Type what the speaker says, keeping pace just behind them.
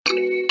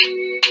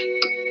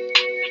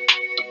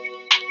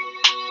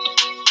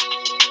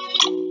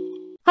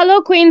Hello,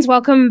 Queens.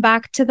 Welcome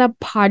back to the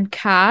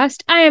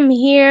podcast. I am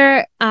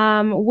here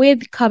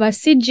with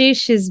Kabasiji.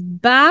 She's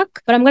back,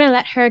 but I'm going to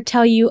let her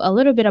tell you a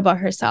little bit about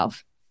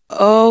herself.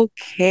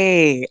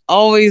 Okay,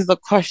 always the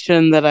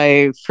question that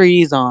I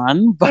freeze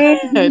on, but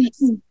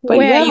but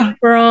Where are you yeah.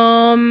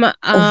 from?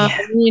 Yeah,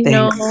 You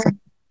thanks. know,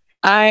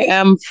 I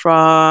am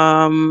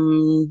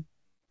from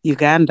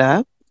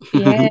Uganda.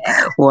 yeah.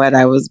 But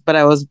I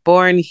was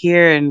born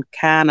here in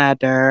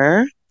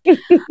Canada,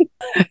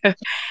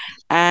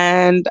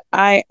 and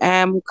I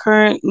am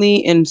currently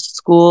in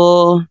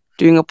school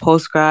doing a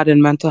postgrad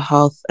in mental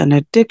health and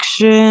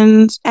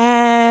addictions.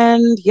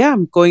 And yeah,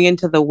 I'm going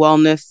into the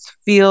wellness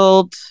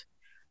field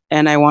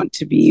and I want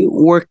to be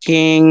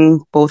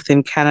working both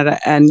in Canada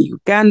and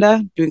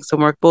Uganda, doing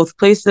some work both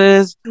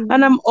places.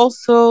 And I'm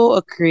also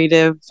a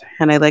creative,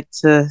 and I like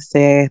to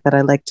say that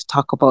I like to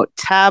talk about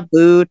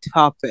taboo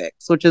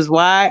topics, which is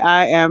why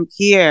I am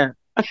here.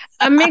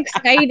 I'm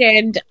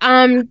excited.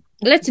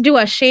 Let's do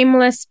a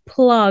shameless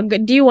plug.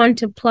 Do you want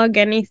to plug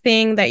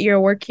anything that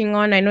you're working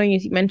on? I know you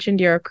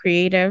mentioned you're a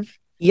creative.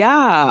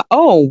 Yeah.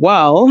 Oh,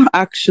 well,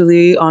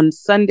 actually, on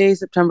Sunday,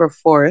 September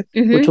 4th,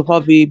 which Mm-hmm. will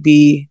probably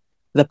be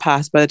the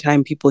past by the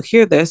time people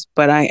hear this,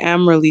 but I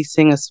am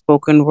releasing a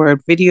spoken word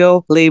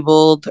video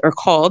labeled or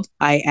called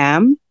I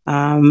Am.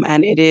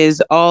 And it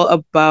is all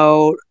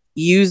about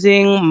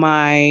using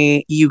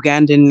my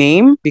Ugandan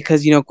name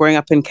because, growing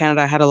up in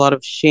Canada, I had a lot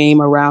of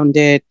shame around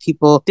it.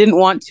 People didn't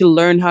want to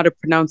learn how to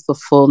pronounce the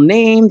full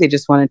name, they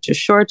just wanted to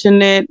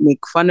shorten it,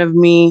 make fun of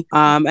me.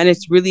 And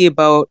it's really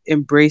about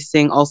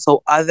embracing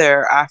also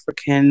other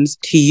Africans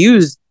to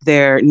use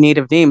their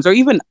native names or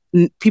even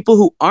people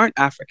who aren't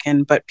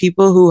African, but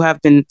people who have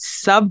been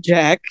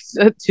subject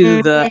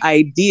to the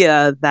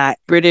idea that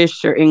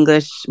British or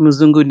English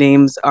Muzungu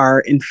names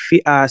are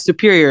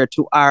superior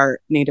to our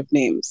native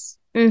names.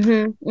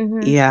 Mm-hmm.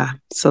 Mm-hmm. Yeah,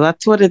 so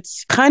that's what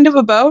it's kind of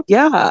about.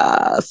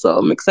 Yeah, so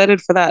I'm excited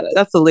for that.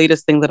 That's the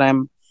latest thing that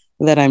I'm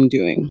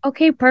doing.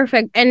 Okay,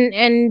 perfect.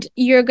 And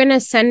you're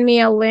gonna send me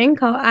a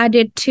link. I'll add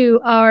it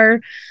to our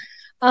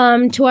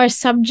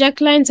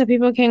subject line so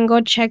people can go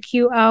check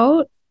you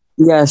out.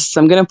 Yes,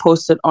 I'm gonna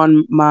post it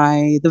on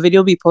the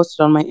video will be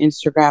posted on my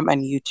Instagram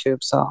and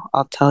YouTube. So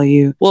I'll tell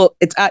you. Well,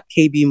 it's at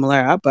KB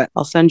Malera, but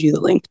I'll send you the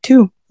link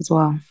too as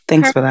well.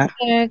 Thanks for that.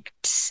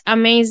 Perfect.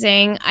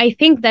 Amazing. I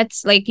think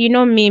that's like,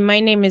 me,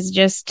 my name is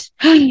just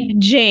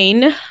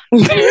Jane.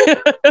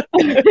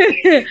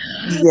 Like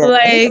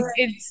Yes,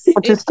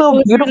 which is it's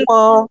still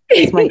beautiful.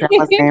 It's my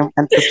grandma's name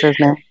and sister's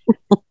name.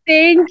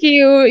 thank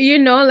you.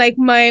 Like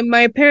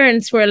my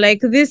parents were like,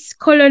 this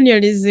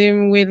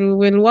colonialism will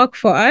work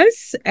for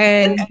us.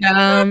 And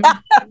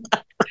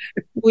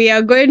we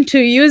are going to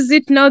use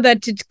it now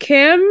that it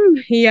came.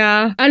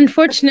 Yeah.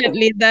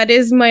 Unfortunately, that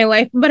is my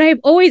life. But I've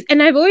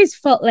always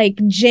felt like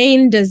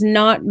Jane does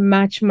not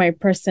match my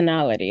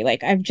personality.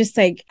 Like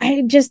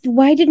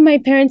why did my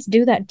parents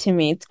do that to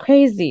me? It's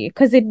crazy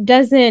because it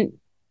doesn't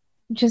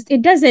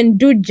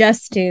do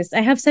justice.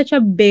 I have such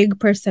a big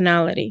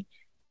personality.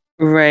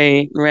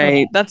 Right,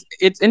 right.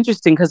 It's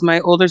interesting because my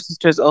older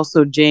sister is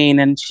also Jane,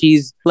 and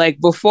she's like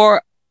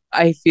before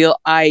I feel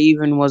I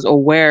even was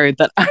aware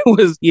that I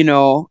was,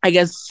 I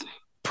guess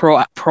pro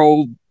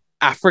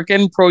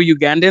African, pro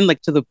Ugandan,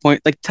 like to the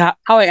point, like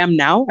how I am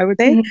now, I would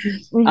say. Mhm,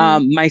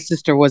 mhm. My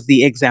sister was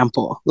the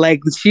example. Like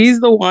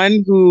she's the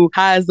one who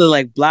has the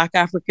like Black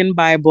African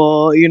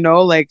Bible,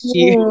 like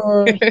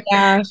Oh,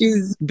 yeah.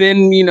 she's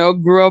been,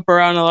 grew up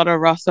around a lot of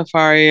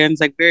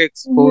Rastafarians, like very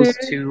exposed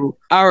Mhm. to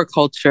our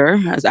culture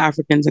as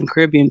Africans and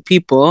Caribbean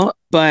people.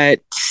 But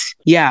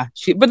yeah,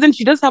 but then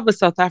she does have a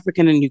South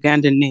African and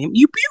Ugandan name.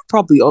 You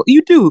probably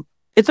you do.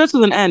 It starts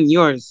with an N,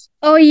 yours.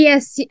 Oh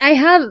yes, I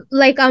have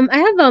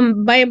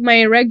by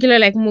my regular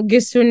like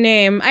Mugisu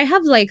name. I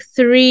have like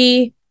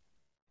three.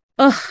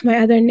 Oh, my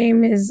other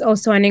name is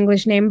also an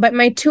English name, but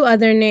my two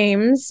other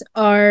names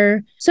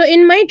are so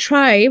in my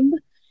tribe,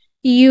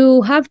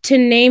 you have to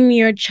name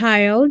your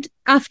child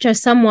after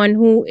someone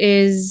who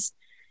is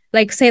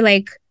like say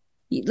like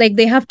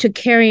they have to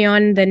carry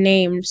on the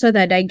name so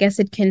that I guess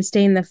it can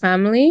stay in the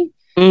family.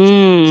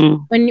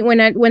 Mm,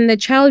 When the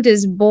child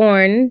is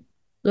born,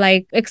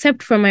 like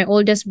except for my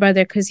oldest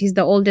brother because he's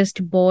the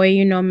oldest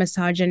boy,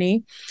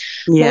 misogyny.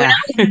 But when yeah.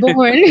 I was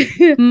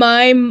born,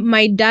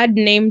 my dad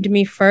named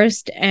me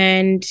first,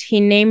 and he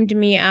named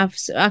me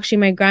after. Actually,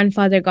 my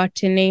grandfather got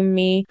to name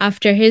me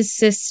after his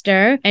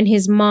sister and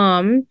his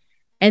mom,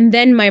 and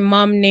then my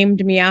mom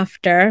named me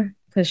after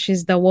because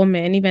she's the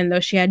woman, even though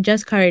she had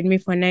just carried me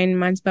for 9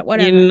 months. But you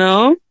whatever.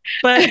 know,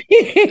 but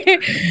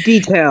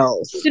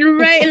details.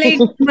 Right,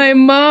 like my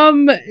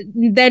mom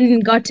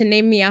then got to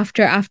name me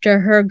after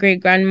her great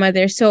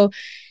grandmother. So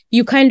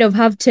you kind of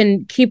have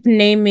to keep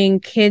naming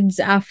kids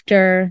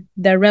after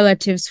the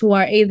relatives who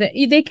are either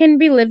they can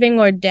be living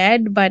or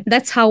dead, but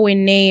that's how we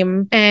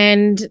name.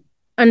 And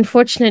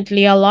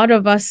unfortunately, a lot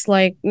of us,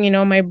 like,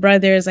 my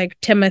brothers like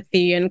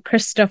Timothy and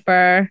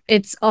Christopher,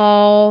 it's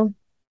all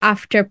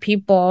after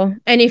people.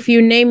 And if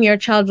you name your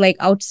child like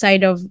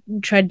outside of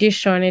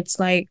tradition, it's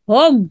like,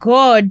 oh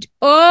God,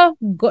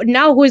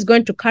 now who is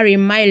going to carry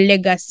my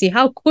legacy?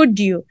 How could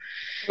you?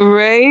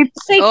 Right?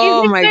 It's like, is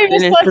Oh it my my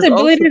goodness. There's also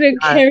responsibility to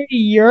that. carry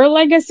your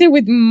legacy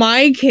with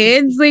my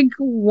kids? Like,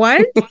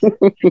 what?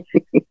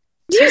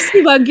 Do you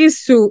see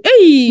Bagisu?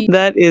 Hey,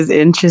 That is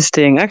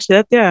interesting. Actually,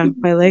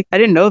 I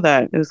didn't know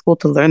that. It was cool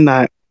to learn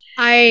that.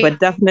 I But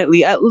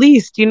definitely, at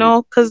least,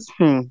 because,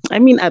 I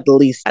mean, at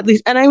least.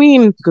 And I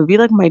mean, you could be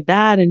like my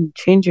dad and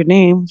change your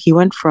name. He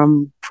went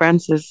from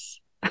Francis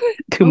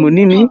to oh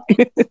Munini.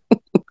 God,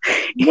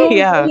 no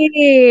Yeah.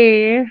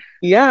 way.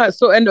 Yeah.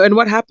 So, and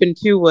what happened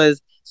too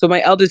was, so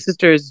my eldest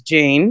sister is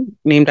Jane,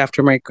 named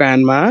after my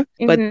grandma.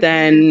 But Mhm.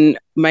 then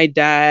my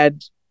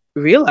dad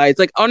realized,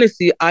 like,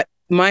 honestly,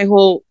 my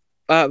whole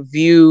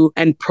view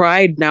and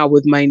pride now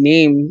with my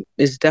name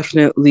is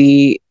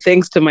definitely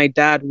thanks to my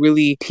dad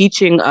really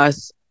teaching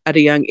us at a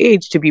young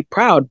age to be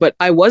proud. But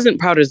I wasn't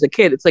proud as a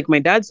kid. It's like my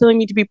dad's telling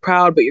me to be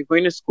proud, but you're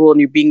going to school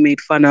and you're being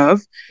made fun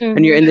of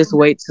and you're Mhm. in this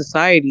white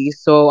society.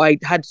 So I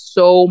had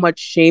so much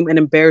shame and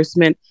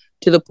embarrassment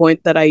to the point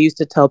that I used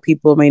to tell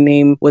people my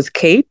name was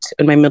Kate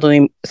and my middle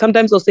name.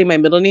 Sometimes they'll say my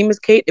middle name is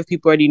Kate if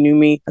people already knew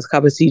me as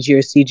Kabasiji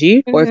or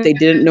CG. Or if Mhm. they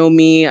didn't know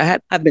me,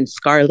 I've been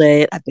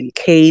Scarlett, I've been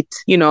Kate,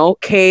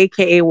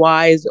 Kay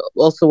is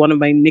also one of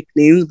my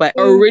nicknames. But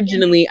Mhm.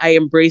 originally I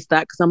embraced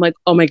that because I'm like,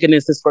 oh my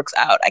goodness, this works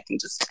out. I can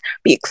just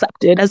be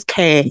accepted as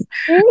Kay.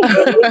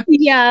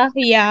 Yeah,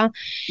 yeah.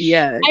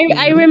 Yeah.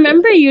 I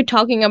remember you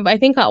talking about, I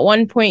think at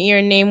one point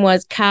your name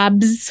was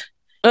Cabs.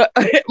 Uh,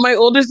 my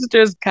older sister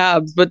is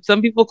Cabs, but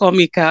some people call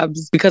me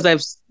Cabs because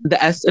I've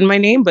the S in my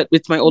name, but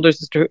it's my older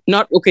sister.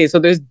 Not okay. So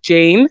there's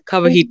Jane,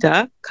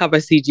 Kawahita,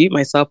 Kabasiji,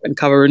 myself, and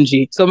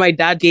Kavarunji. So my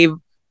dad gave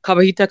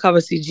Kawahita,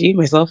 Kabasiji,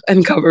 myself,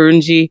 and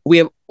Kavarunji. We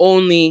have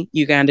only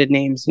Ugandan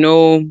names,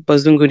 no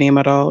Bazungu name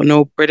at all,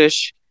 no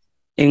British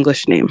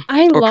English name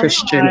I or love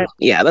Christian. that.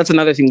 Yeah, that's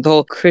another thing. The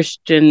whole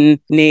Christian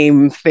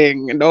name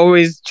thing. It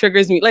always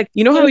triggers me. Like,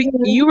 you know how Mhm.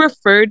 you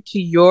referred to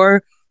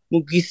your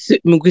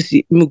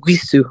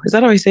Mugisu. Is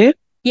that how I say it?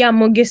 Yeah,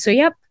 Mugisu.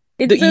 Yep.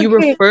 That It's you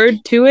okay.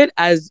 referred to it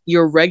as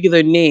your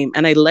regular name.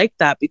 And I like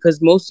that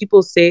because most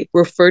people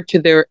refer to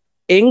their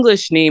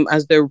English name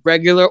as their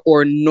regular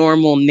or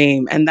normal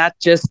name. And that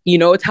just,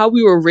 it's how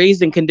we were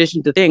raised and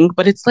conditioned to think.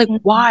 But it's like, Mhm.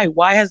 why?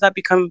 Why has that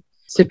become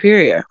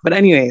superior? But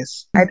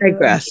anyways, I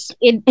digress.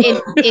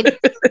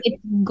 It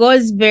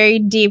goes very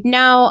deep.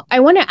 Now, I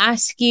want to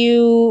ask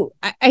you,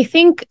 I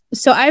think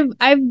so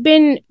I've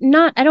been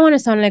not, I don't want to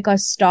sound like a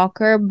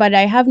stalker, but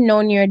I have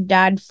known your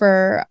dad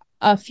for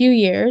a few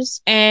years.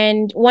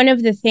 And one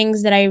of the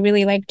things that I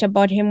really liked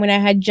about him when I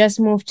had just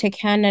moved to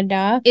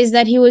Canada is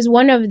that he was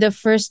one of the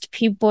first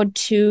people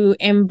to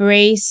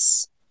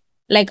embrace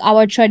like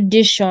our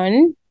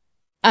tradition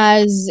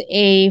as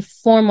a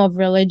form of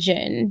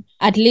religion.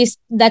 At least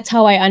that's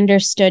how I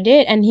understood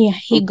it. And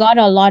he got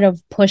a lot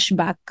of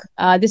pushback.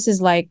 This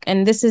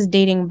is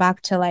dating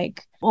back to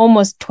like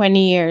almost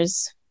 20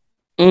 years.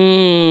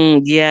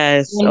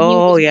 Yes. And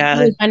Oh, he yeah.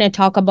 was trying to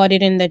talk about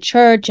it in the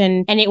church,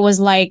 and it was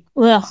like,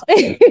 ugh,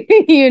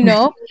 you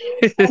know.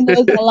 And there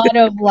was a lot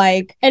of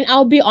like, and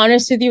I'll be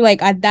honest with you,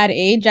 like at that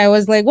age, I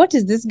was like, what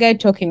is this guy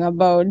talking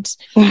about?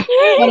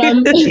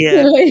 But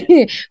Yeah.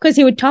 because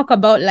he would talk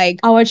about like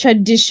our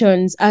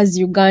traditions as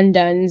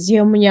Ugandans.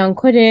 Yo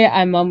Munyankore,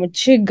 I'm a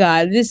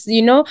Muchiga. This,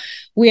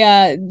 we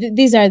are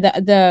these are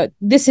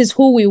this is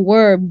who we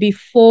were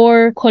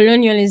before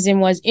colonialism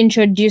was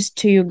introduced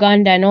to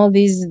Uganda and all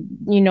these,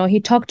 he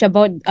talked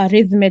about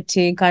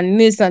arithmetic and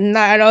this and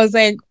that. And I was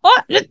like,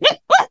 what? And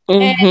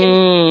it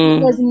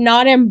Mm-hmm. was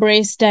not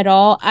embraced at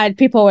all. And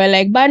people were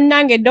like, but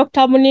Nange,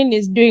 Dr. Munin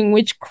is doing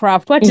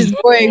witchcraft. What is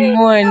going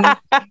on?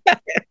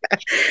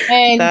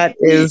 And That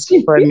is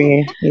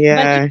funny. but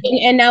Yeah.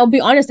 and I'll be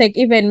honest, like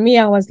even me,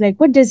 I was like,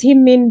 what does he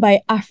mean by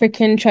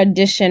African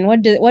tradition?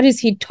 What is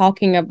he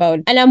talking about?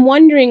 And I'm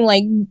wondering,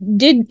 like,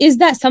 is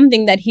that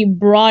something that he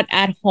brought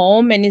at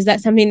home? And is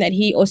that something that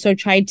he also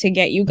tried to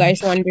get you guys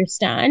to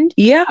understand?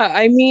 Yeah,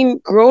 I mean,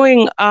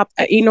 growing up,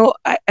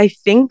 I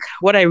think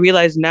what I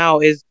realize now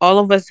is all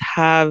of us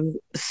have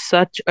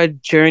such a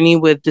journey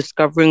with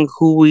discovering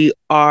who we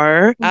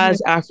are Mhm.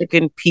 as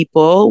African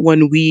people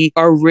when we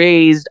are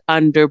raised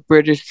under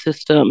British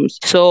systems.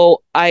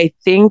 So I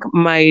think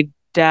my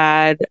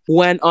dad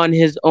went on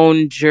his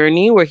own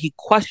journey where he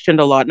questioned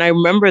a lot. And I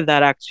remember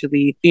that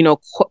actually,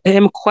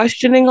 him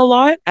questioning a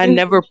lot and Mhm.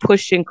 never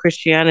pushing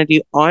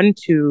Christianity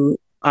onto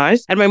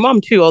us. And my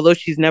mom too, although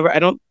I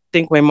don't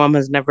think my mom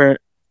has never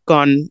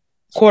gone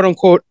quote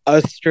unquote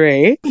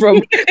astray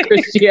from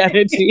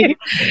Christianity.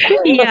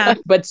 Yeah.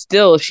 But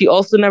still, she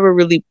also never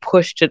really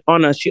pushed it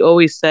on us. She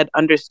always said,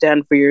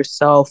 understand for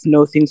yourself,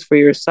 know things for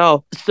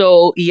yourself.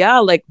 So yeah,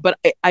 like, but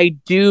I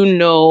do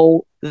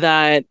know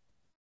that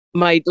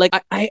I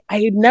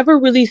never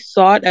really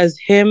saw it as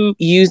him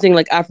using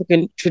like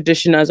African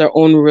tradition as our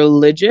own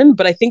religion,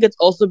 but I think it's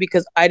also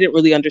because I didn't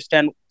really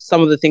understand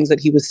some of the things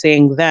that he was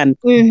saying then.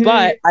 Mhm.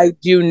 But I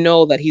do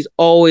know that he's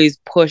always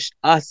pushed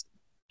us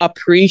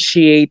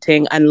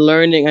appreciating and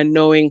learning and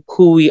knowing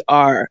who we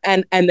are.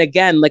 And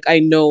again, like I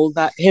know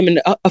that him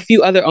and a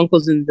few other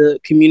uncles in the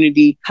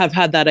community have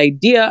had that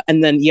idea.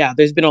 And then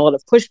there's been a lot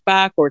of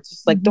pushback, or it's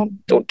just like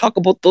don't talk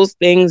about those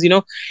things,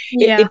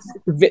 Yeah.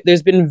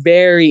 There's been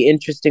very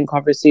interesting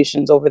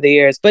conversations over the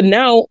years. But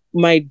now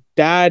my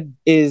dad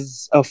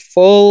is a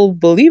full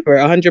believer,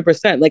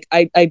 100%. Like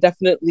I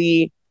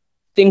definitely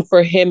think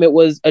for him it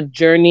was a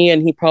journey,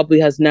 and he probably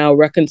has now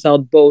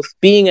reconciled both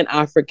being an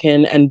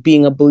African and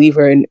being a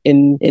believer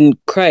in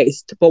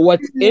Christ. But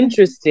what's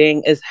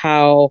interesting is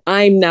how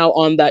I'm now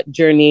on that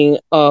journey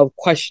of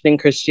questioning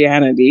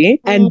Christianity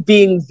and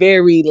being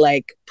very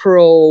like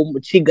pro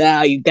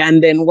Muchiga,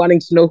 Ugandan, wanting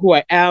to know who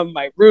I am,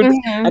 my roots,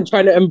 and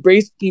trying to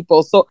embrace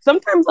people. So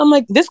sometimes I'm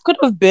like, this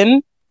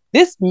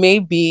may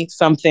be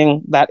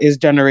something that is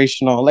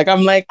generational. Like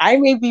I'm like, I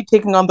may be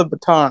taking on the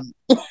baton.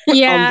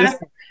 Yeah.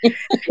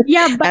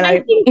 Yeah, but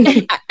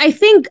I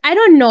think I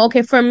don't know.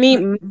 Okay, for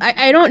me,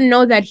 I don't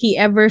know that he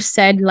ever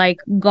said like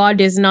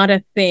God is not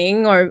a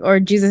thing, or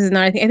Jesus is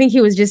not a thing. I think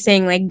he was just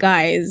saying like,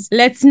 guys,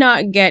 let's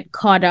not get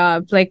caught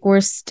up. Like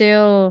we're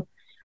still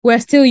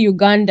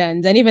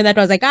Ugandans, and even that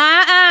was like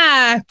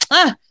I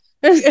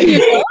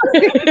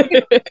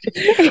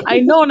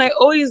know, and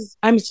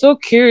I'm so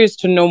curious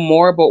to know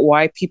more about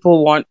why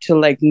people want to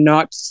like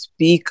not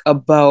speak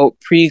about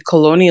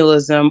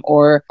pre-colonialism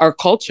or our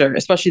culture,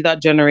 especially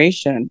that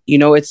generation.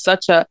 It's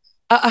such a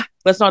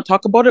let's not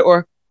talk about it,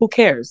 or who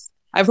cares?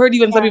 I've heard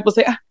even some people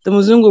say, the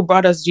Muzungu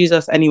brought us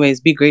Jesus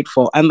anyways, be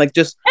grateful. And like,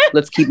 just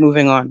let's keep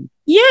moving on.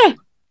 Yeah.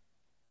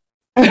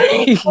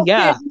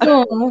 Yeah.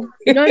 No.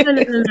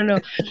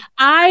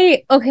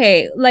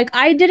 Like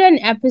I did an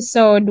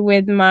episode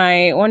with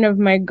one of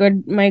my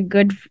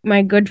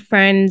good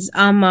friends,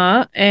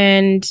 Amma,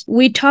 and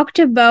we talked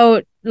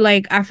about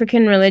like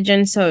African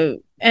religion,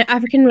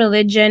 African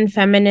religion,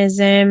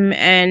 feminism,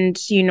 and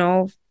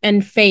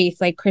and faith,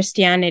 like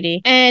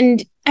Christianity.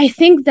 And I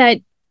think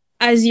that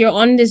as you're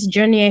on this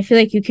journey, I feel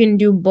like you can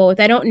do both.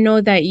 I don't know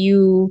that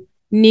you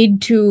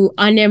need to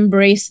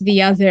unembrace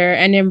the other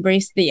and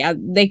embrace the other.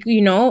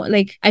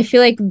 Like I feel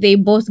like they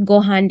both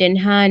go hand in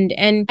hand.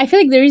 And I feel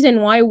like the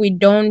reason why we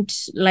don't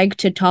like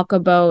to talk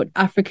about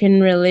African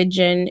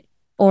religion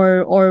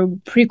or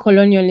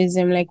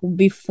pre-colonialism, like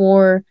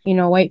before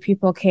white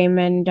people came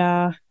and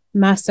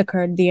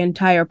massacred the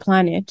entire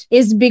planet,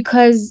 is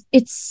because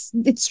it's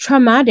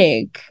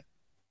traumatic.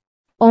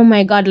 Oh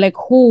my God, like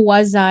who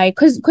was I?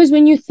 Because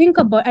when you think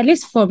about, at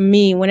least for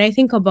me, when I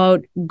think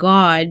about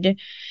God,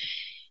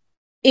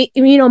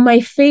 my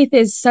faith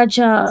is such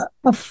a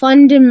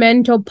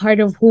fundamental part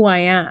of who I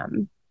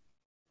am.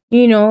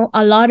 A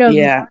lot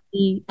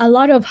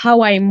of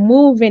how I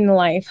move in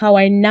life, how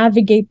I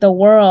navigate the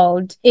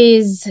world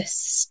is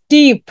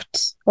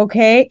steeped,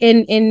 okay,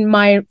 in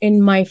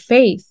my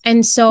faith.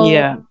 And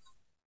so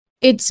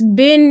it's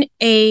been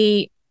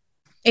a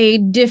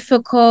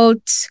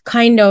difficult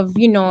kind of,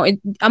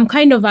 I'm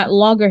kind of at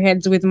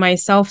loggerheads with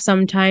myself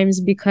sometimes,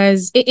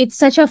 because it's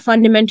such a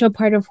fundamental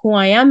part of who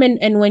I am.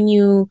 And when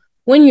you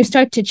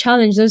start to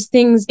challenge those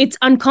things, it's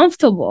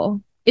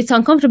uncomfortable. It's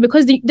uncomfortable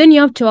because then you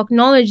have to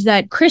acknowledge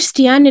that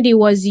Christianity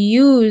was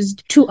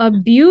used to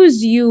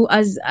abuse you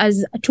as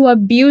to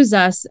abuse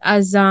us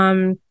as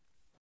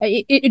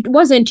it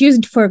wasn't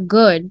used for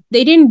good.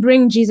 They didn't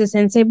bring Jesus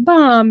and say,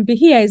 "Bam,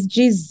 here is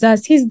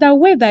Jesus. He's the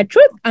way, the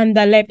truth, and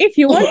the life. If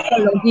you want to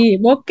follow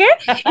him, okay?"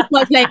 It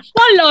was like,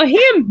 follow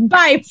him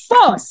by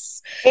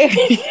force.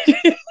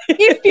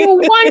 If you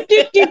want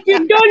it, if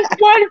you don't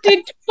want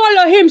it,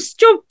 follow him.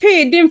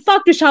 Stupid. In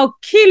fact, we shall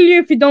kill you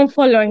if you don't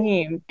follow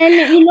him.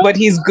 And but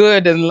he's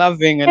good and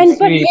loving and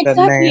sweet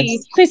exactly. and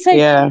nice. So it's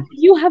like,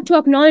 you have to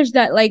acknowledge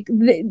that like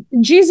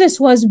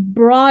Jesus was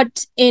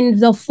brought in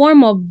the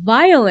form of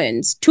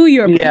violence to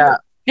your people.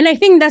 And I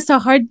think that's a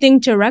hard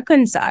thing to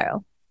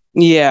reconcile.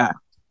 Yeah.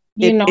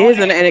 It is,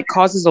 and it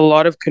causes a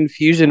lot of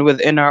confusion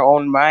within our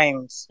own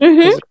minds.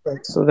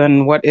 So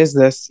then what is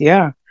this?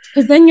 Yeah.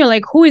 Because then you're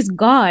like, who is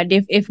God?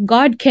 If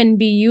God can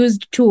be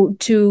used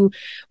to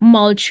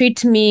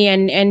maltreat me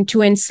and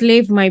to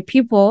enslave my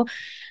people,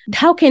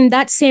 how can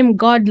that same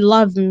God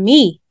love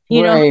me?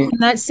 How can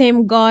that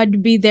same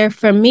God be there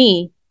for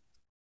me?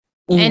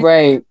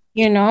 And,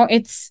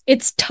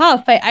 it's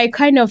tough. I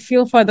kind of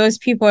feel for those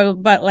people,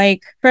 but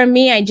like for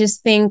me, I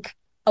just think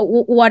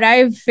what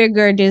I've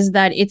figured is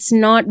that it's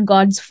not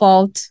God's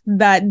fault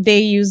that they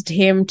used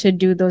him to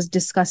do those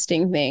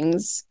disgusting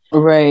things.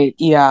 Right.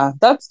 Yeah.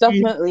 That's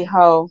definitely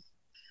how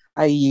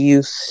I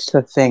used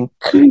to think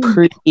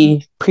pre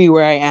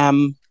where I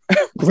am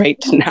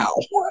right now.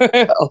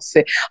 I'll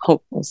say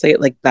it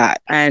like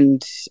that.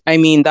 And I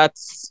mean,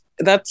 that's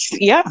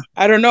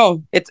I don't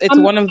know. It's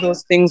one of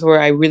those things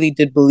where I really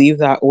did believe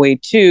that way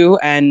too.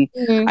 And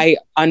I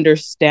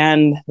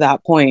understand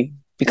that point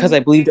because I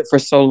believed it for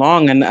so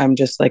long. And I'm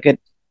just like,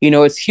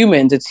 it's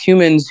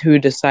humans who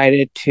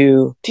decided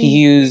to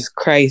use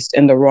Christ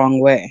in the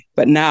wrong way.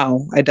 But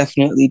now I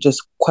definitely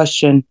just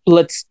question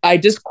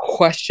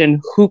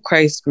who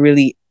Christ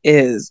really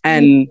is.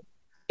 And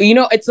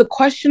It's a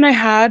question I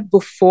had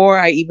before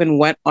I even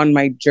went on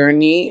my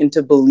journey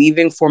into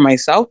believing for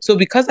myself. So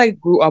because I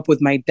grew up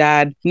with my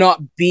dad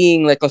not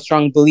being like a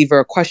strong believer,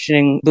 a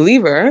questioning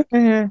believer,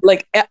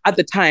 like at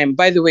the time,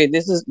 by the way,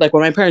 this is like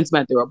when my parents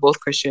met, they were both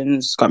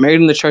Christians, got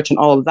married in the church and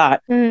all of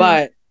that.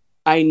 But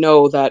I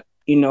know that,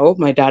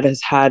 my dad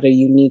has had a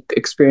unique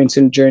experience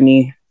and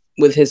journey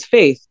with his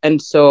faith.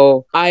 And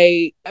so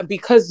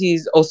because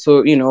he's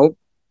also,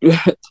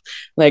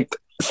 like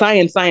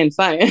science.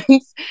 I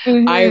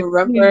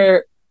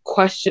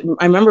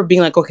remember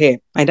being like, okay,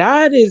 my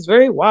dad is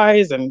very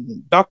wise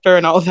and doctor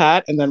and all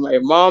that. And then my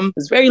mom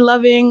is very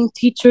loving,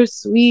 teacher,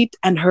 sweet,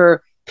 and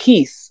her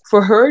peace.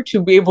 For her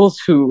to be able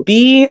to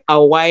be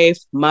a wife,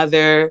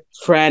 mother,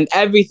 friend,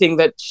 everything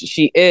that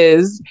she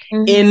is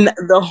in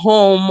the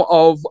home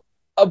of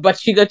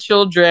Bachiga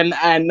children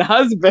and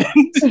husband.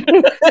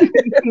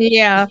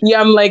 Yeah.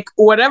 Yeah, I'm like,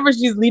 whatever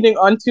she's leading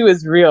onto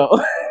is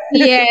real.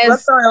 Yes.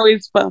 That's how I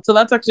always felt. So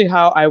that's actually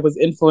how I was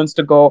influenced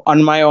to go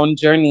on my own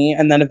journey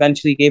and then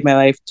eventually gave my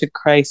life to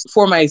Christ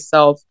for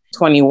myself,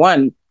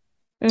 21.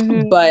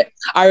 But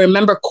I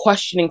remember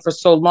questioning for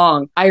so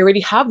long, I already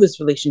have this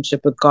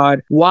relationship with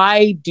God.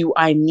 Why do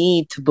I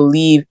need to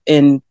believe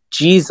in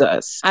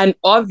Jesus? And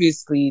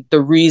obviously, the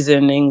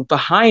reasoning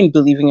behind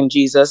believing in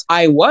Jesus,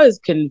 I was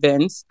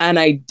convinced and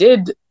I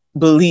did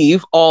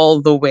believe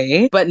all the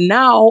way. But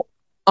now,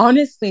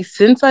 honestly,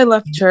 since I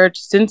left church,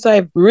 since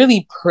I've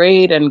really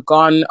prayed and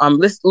gone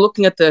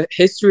looking at the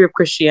history of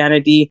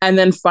Christianity and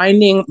then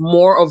finding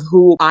more of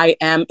who I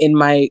am in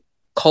my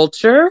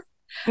culture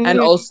and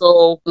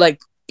also like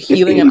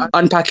healing and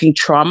unpacking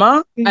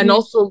trauma and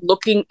also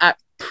looking at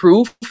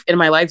proof in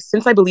my life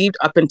since I believed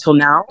up until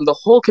now, the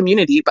whole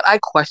community, but I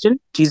question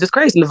Jesus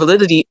Christ and the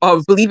validity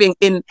of believing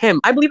in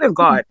him. I believe in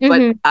God,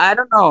 but I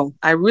don't know.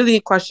 I really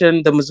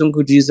question the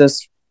Mzungu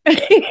Jesus.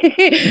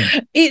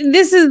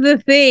 This is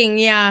the thing.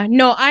 Yeah.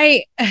 No,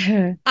 I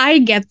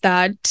get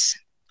that.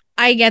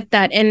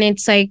 And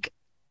it's like,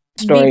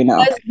 story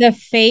now. The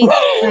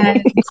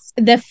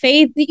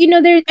faith,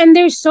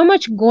 there's so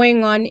much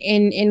going on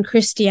in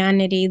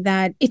Christianity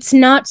that it's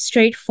not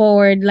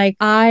straightforward. Like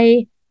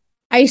I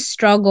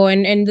struggle,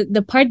 and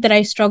the part that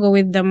I struggle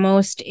with the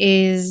most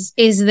is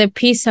the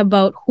piece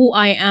about who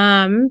I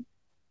am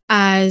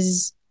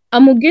as a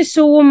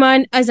Mugisu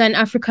woman, as an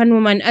African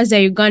woman, as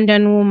a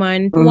Ugandan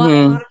woman. Why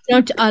am I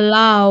not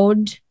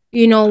allowed?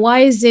 Why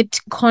is it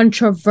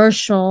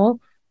controversial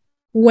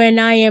when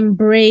I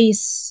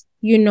embrace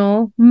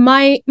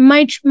my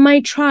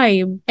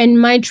tribe and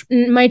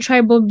my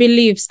tribal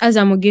beliefs as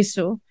a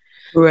Mugisu?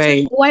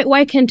 Right.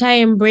 Why can't I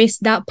embrace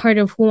that part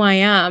of who I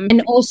am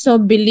and also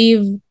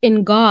believe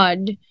in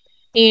God?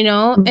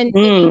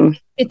 And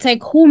it's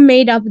like, who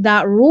made up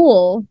that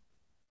rule?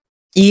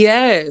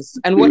 Yes.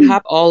 And what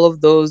happened all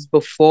of those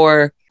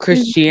before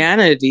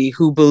Christianity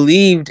who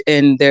believed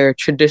in their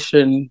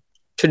traditions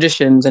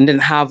and didn't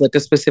have like a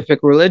specific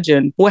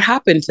religion? What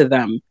happened to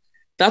them?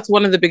 That's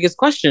one of the biggest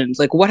questions.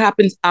 Like, what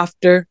happens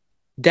after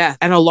death?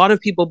 And a lot of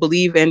people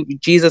believe in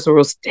Jesus or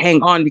will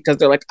hang on because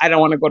they're like, I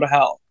don't want to go to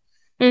hell.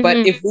 But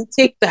if we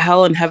take the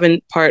hell and heaven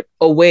part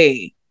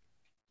away,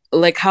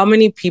 like how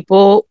many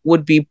people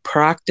would be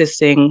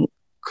practicing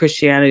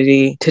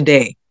Christianity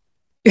today?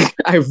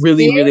 I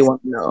really, really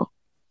want to know.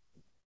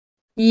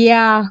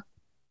 Yeah.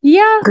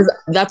 Yeah. Because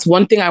that's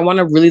one thing I want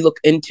to really look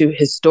into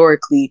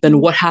historically.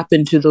 Then what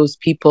happened to those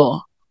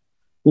people?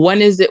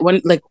 Anyways,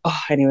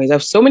 I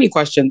have so many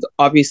questions,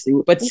 obviously,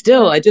 but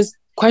still, I just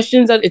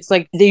questions that it's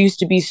like they used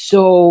to be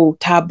so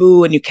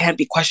taboo and you can't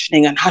be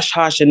questioning and hush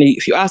hush. And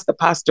if you ask a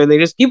pastor,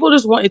 people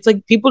just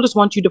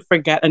want you to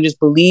forget and just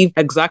believe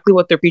exactly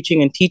what they're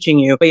preaching and teaching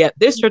you. But yet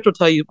this church will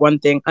tell you one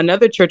thing,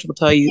 another church will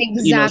tell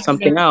you,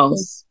 something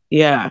else.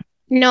 Yeah.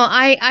 No,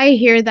 I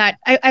hear that.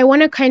 I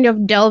want to kind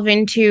of delve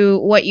into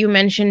what you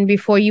mentioned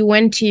before you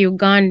went to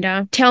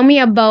Uganda. Tell me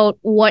about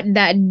what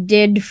that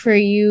did for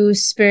you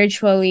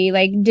spiritually.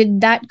 Like,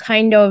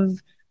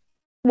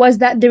 was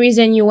that the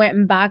reason you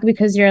went back?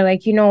 Because you're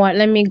like, you know what,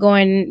 let me go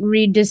and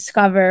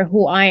rediscover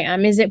who I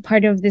am. Is it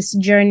part of this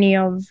journey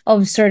of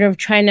sort of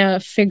trying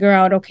to figure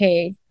out,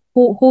 okay,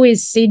 who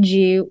is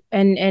Siji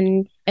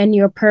and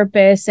your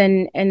purpose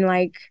and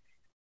like,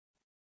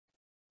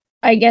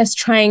 I guess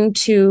trying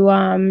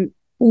to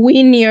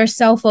wean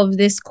yourself of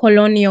this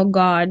colonial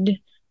god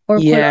or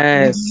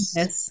yes.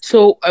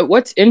 So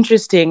what's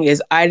interesting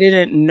is I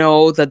didn't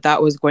know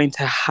that was going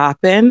to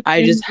happen.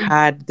 I just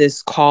had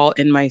this call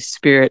in my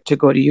spirit to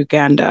go to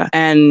Uganda.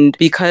 And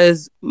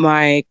because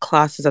my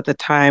classes at the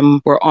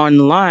time were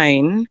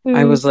online,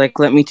 I was like,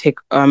 let me take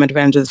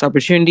advantage of this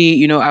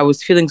opportunity. I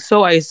was feeling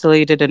so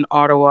isolated in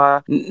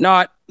Ottawa,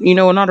 not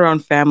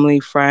around family,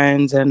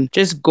 friends, and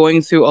just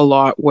going through a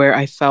lot where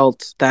I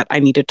felt that I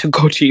needed to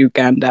go to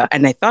Uganda.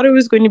 And I thought it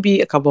was going to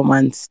be a couple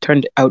months,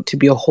 turned out to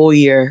be a whole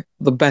year,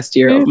 the best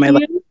year of my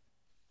life.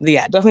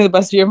 Yeah, definitely the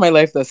best year of my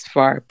life thus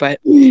far. But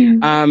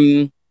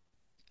the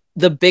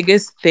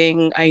biggest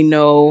thing I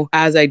know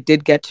as I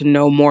did get to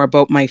know more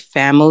about my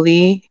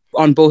family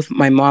on both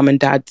my mom and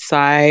dad's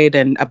side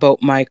and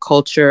about my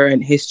culture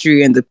and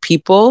history and the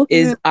people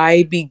is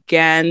I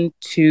began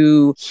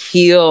to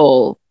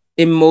heal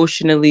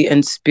emotionally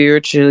and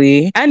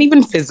spiritually and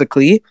even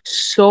physically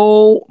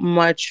so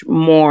much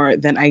more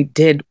than I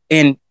did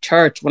in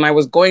church when I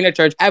was going to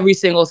church every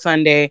single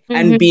Sunday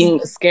and being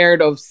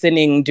scared of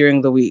sinning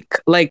during the week.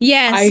 Like,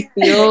 Yes. I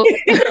feel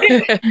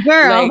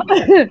Girl.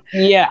 like,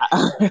 yeah,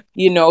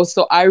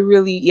 so I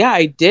really, yeah,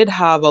 I did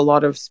have a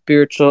lot of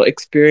spiritual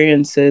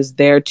experiences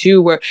there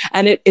too, where,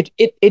 and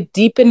it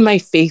deepened my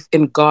faith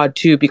in God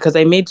too, because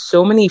I made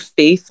so many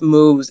faith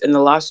moves in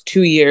the last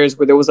 2 years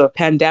where there was a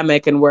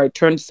pandemic and where I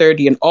turned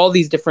 30 and all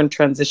these different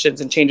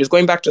transitions and changes,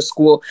 going back to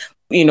school,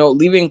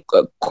 leaving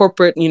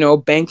corporate,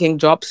 banking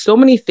jobs, so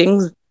many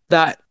things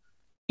that,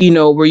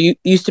 were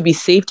used to be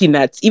safety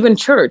nets. Even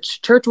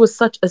church was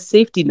such a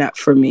safety net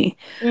for me.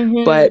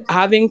 But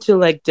having to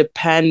like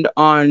depend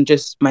on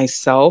just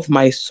myself,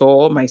 my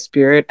soul, my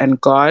spirit, and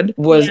God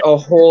was a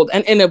whole.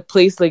 And in a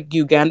place like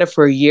Uganda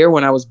for a year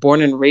when I was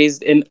born and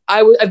raised in,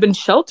 I've been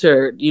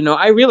sheltered.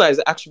 I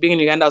realized actually being in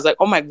Uganda, I was like,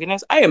 oh my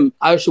goodness, I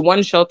was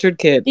one sheltered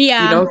kid.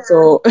 Yeah.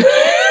 So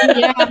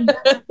Yeah.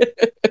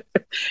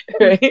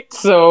 right.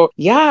 So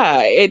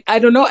yeah, I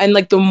don't know. And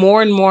like the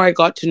more and more I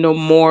got to know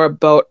more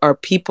about our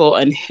people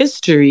and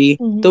history,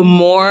 the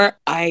more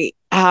I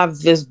have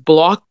this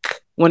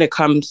block when it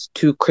comes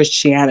to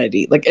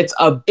Christianity. Like it's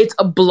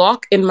a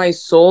block in my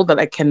soul that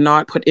I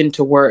cannot put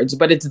into words,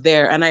 but it's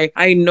there. And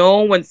I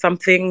know when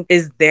something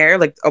is there,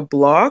 like a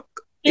block,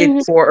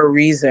 it's for a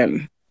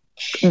reason.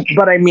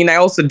 But I mean, I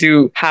also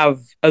do have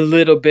a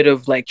little bit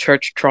of like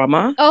church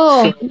trauma.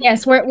 Oh,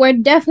 yes, we're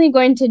definitely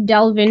going to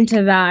delve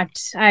into that.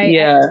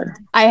 I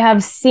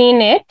have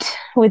seen it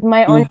with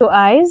my own two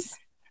eyes.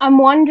 I'm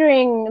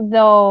wondering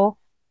though,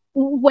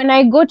 when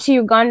I go to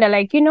Uganda,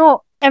 like,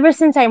 ever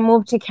since I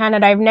moved to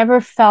Canada, I've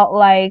never felt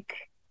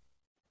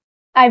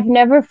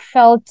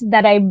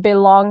that I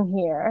belong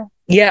here.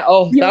 Yeah.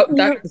 Oh,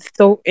 that's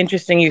so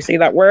interesting you say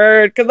that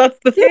word, because that's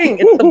the thing.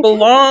 It's the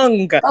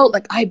belong. Oh,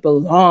 like I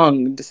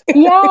belonged.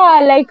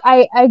 Yeah, like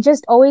I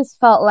just always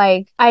felt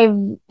like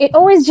it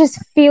always just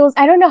feels,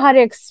 I don't know how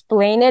to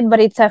explain it, but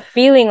it's a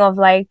feeling of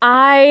like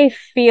I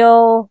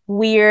feel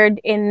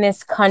weird in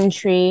this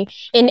country.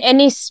 In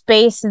any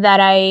space that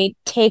I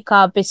take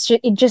up,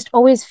 it just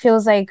always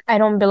feels like I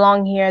don't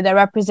belong here. The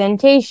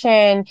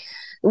representation,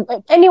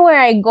 anywhere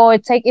I go,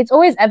 it's like it's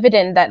always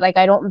evident that like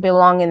I don't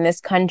belong in this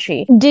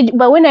country.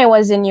 But when I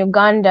was in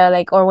Uganda,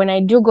 like, or when I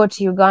do go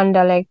to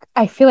Uganda, like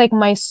I feel like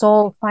my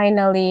soul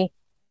finally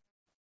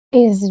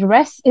is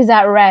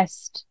at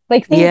rest.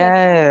 Like things like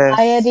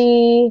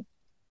anxiety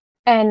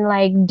and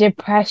like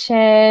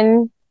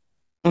depression,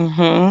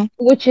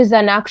 which is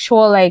an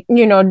actual like,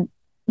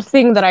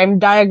 thing that I'm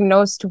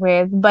diagnosed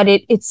with, but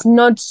it's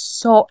not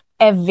so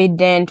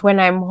evident when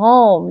I'm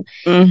home.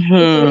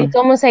 It's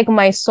almost like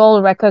my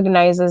soul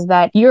recognizes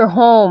that you're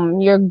home,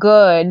 you're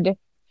good.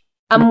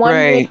 I'm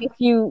wondering if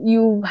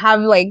you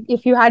have like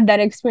if you had that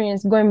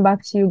experience going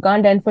back to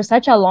Uganda and for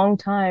such a long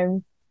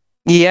time.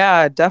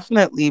 Yeah,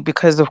 definitely.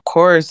 Because of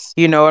course,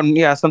 and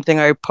yeah,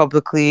 something I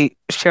publicly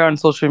share on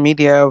social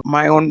media,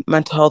 my own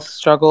mental health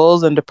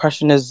struggles and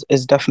depression is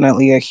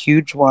definitely a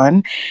huge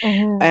one.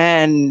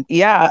 And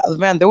yeah,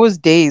 man, there was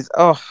days,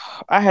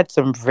 I had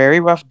some very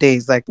rough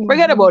days. Like,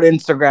 forget about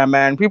Instagram,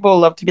 man. People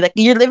love to be like,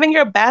 you're living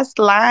your best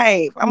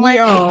life. I'm like,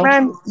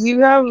 man,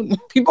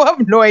 people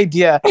have no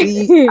idea.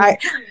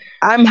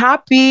 I'm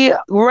happy,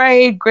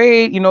 right?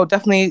 Great.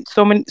 Definitely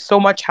so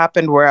much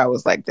happened where I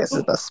was like, this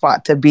is the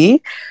spot to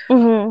be.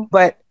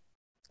 But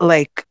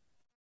like,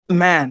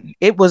 man,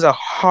 it was a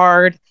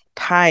hard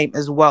time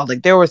as well.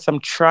 Like there were some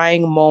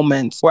trying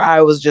moments where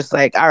I was just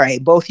like, all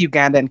right, both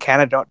Uganda and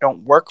Canada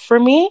don't work for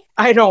me.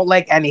 I don't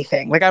like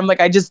anything. Like I'm like,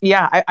 I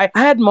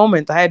had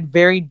moments. I had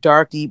very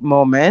dark, deep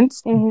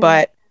moments,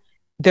 but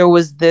there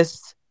was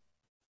this,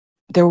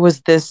 it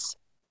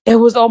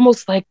was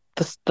almost like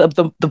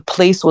the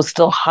place was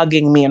still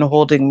hugging me and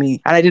holding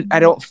me. And I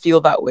don't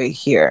feel that way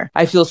here.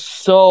 I feel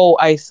so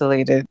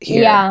isolated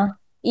here. Yeah.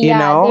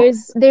 Yeah,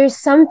 there's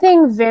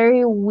something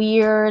very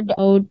weird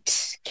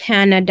about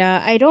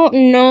Canada. I don't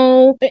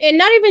know, and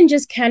not even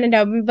just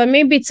Canada, but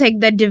maybe it's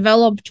like the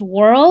developed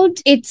world.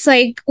 It's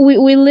like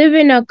we live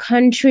in a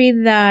country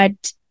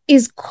that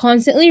is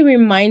constantly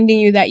reminding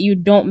you that you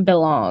don't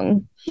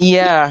belong.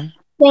 Yeah.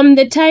 From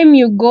the time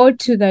you go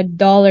to the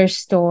dollar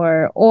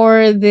store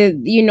or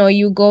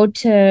you go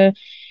to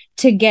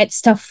get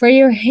stuff for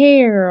your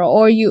hair,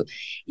 or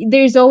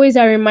there's always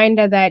a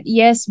reminder that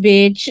yes,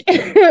 bitch,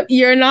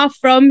 you're not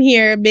from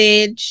here,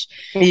 bitch.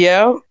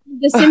 Yeah.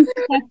 The simple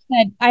fact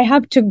that I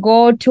have to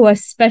go to a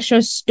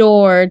special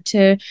store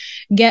to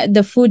get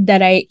the food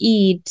that I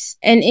eat,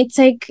 and it's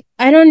like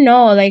I don't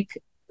know, like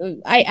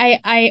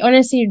I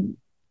honestly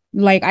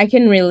like I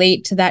can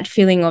relate to that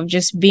feeling of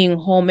just being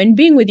home and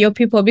being with your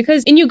people,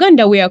 because in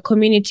Uganda we are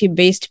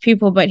community-based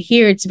people, but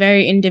here it's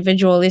very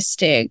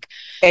individualistic.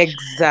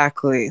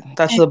 Exactly.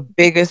 That's And the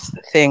biggest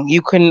thing.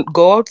 You can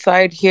go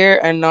outside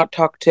here and not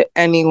talk to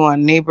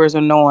anyone, neighbors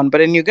or no one.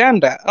 But in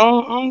Uganda,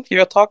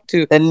 you'll talk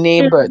to the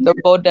neighbor, the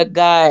Boda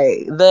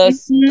guy,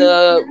 Mhm.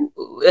 the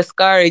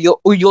Askari.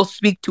 You'll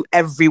speak to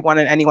everyone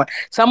and anyone.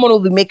 Someone will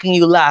be making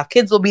you laugh.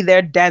 Kids will be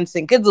there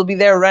dancing. Kids will be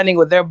there running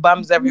with their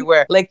bums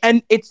everywhere. Like,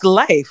 and it's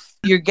life.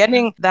 You're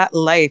getting that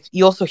life.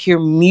 You also hear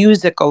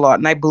music a lot.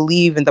 And I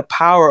believe in the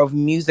power of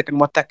music and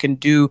what that can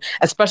do,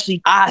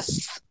 especially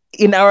us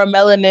in our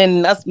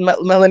melanin, us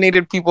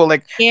melanated people,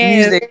 like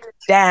Yes. music,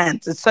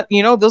 dance. It's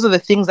those are the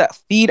things that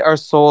feed our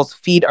souls,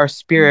 feed our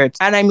spirits.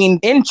 And I mean,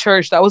 in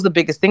church, that was the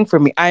biggest thing for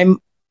me.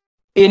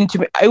 It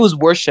was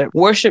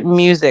worship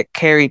music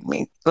carried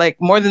me like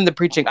more than the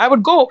preaching. I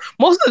would go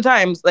most of the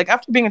times, like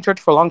after being in church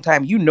for a long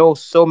time,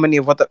 so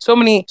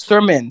many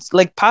sermons,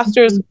 like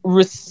pastors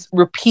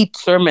repeat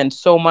sermons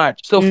so much.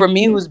 So for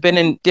me, who's been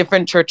in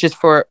different churches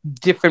for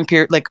different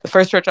period, like the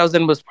first church I was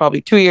in was probably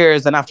 2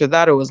 years, and after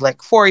that it was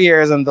like 4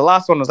 years, and the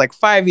last one was like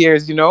 5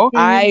 years,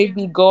 I'd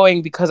be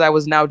going because I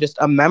was now just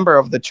a member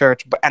of the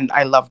church, and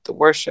I loved the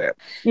worship.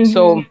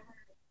 So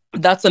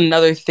that's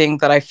another thing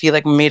that I feel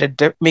like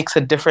makes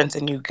a difference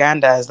in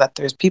Uganda, is that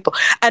there's people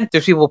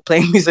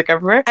playing music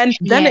everywhere. And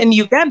then Yes. in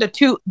Uganda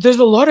too, there's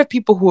a lot of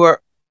people who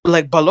are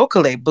like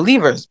balokale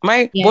believers.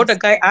 My Boda Yes.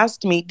 guy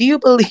asked me, "Do you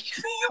believe?"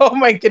 Oh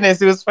my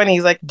goodness, it was funny.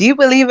 He's like, "Do you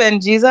believe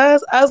in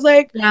Jesus?" I was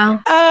like, Yeah.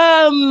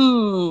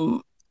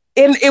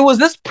 and it was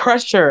this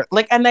pressure,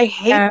 like, and I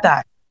hate Yeah.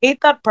 that. Hate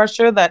that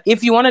pressure that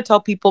if you want to tell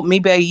people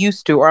maybe I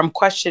used to, or I'm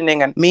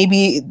questioning, and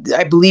maybe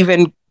I believe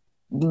in,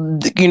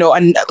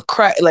 and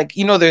cry, like,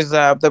 there's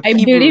the I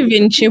Hebrew. believe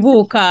in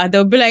Chibuka.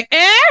 They'll be like,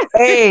 eh?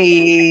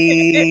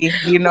 Hey,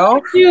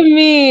 What do you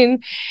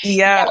mean?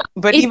 yeah.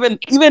 But It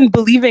even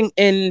believing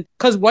in,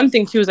 because one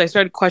thing too is I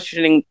started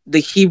questioning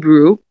the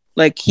Hebrew,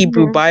 like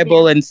Hebrew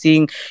Bible, and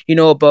seeing,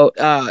 about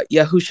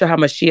Yahusha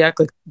HaMashiach,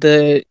 like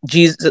the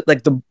Jesus,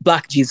 like the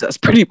black Jesus,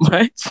 pretty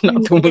much,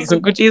 not the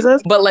Muslim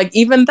Jesus. But like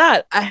even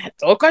that, I had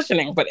still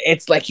questioning. But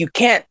it's like you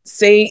can't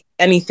say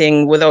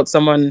anything without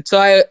someone.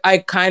 So I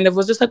kind of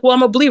was just like, well,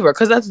 I'm a believer,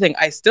 because that's the thing.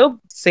 I still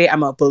say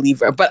I'm a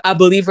believer, but a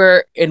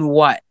believer in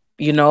what?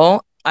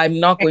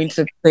 I'm not going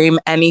to claim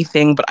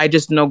anything, but I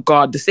just know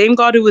God, the same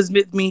God who was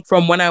with me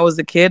from when I was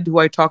a kid, who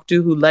I talked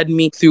to, who led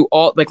me through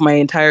all, like, my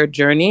entire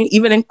journey,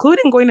 even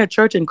including going to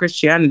church and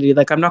Christianity.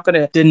 Like, I'm not going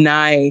to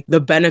deny the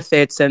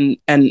benefits and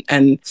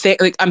say,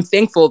 like, I'm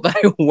thankful that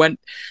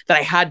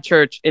I had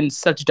church in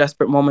such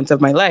desperate moments of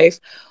my life.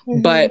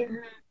 But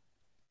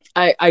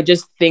I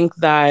just think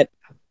that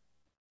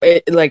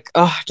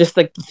just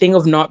like the thing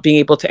of not being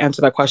able to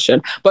answer that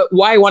question. But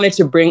why I wanted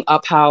to bring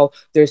up how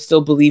there's still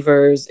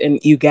believers in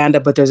Uganda,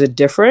 but there's a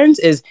difference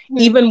is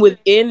even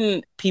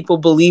within people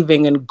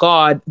believing in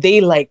God, they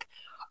like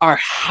are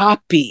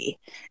happy.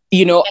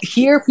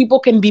 Here people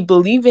can be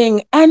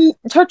believing and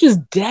church is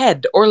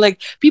dead, or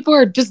like people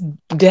are just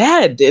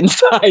dead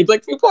inside.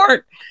 Like people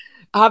aren't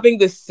having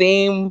the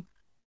same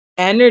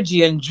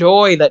energy and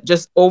joy that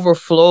just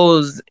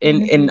overflows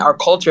in our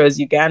culture as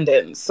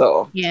Ugandans.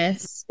 So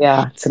Yes.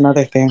 yeah, it's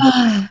another thing.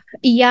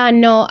 Yeah,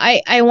 no,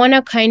 I want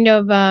to kind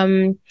of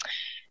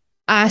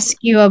ask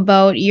you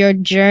about your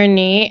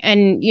journey,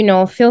 and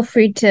feel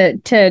free to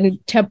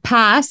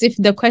pass if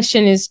the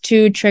question is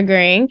too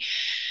triggering.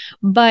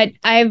 But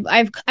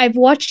I've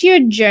watched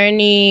your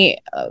journey,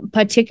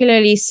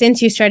 particularly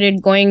since you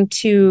started going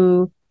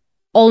to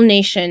All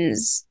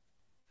Nations.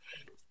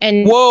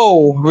 And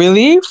Whoa,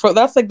 really?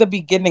 That's like the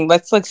beginning.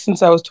 That's like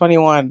since I was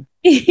 21.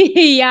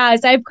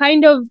 yes, I've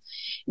kind of,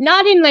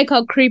 not in like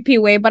a creepy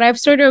way, but I've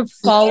sort of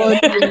followed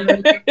your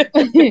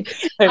I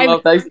I've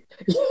love that.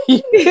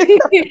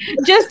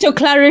 just to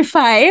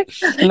clarify.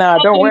 Nah,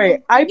 don't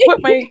worry. I put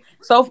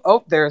myself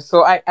out there,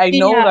 so I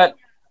know Yeah. that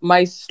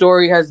my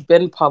story has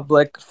been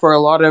public for a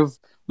lot of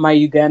my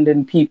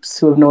Ugandan peeps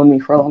who have known me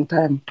for a long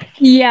time.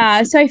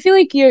 Yeah, so I feel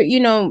like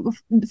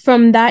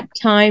from that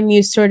time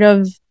you sort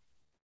of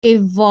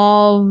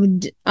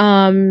evolved,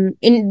 and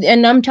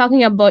I'm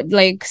talking about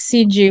like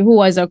CG, who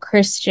was a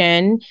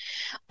Christian.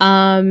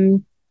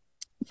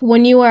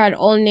 When you were at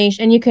All Nations,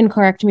 and you can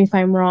correct me if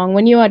I'm wrong,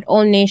 when you were at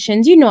All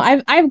Nations,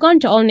 I've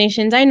gone to All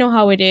Nations. I know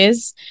how it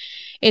is.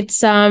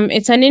 It's an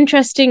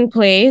interesting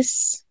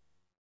place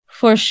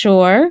for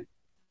sure.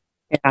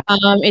 Yeah.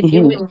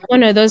 It was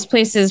one of those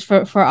places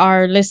for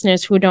our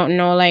listeners who don't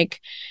know, like,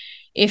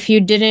 if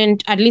you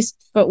didn't, at least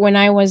but when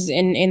I was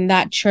in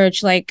that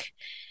church, like,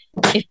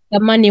 if the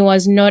money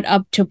was not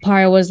up to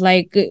par, it was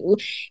like,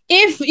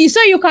 if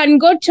so you can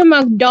go to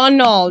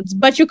McDonald's,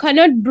 but you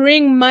cannot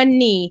bring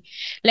money.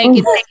 Like,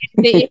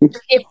 it's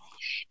like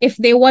if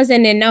there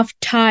wasn't enough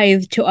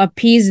tithe to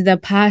appease the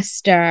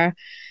pastor,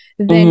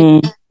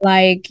 then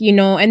like,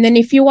 and then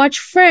if you watch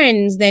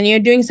Friends, then you're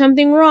doing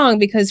something wrong,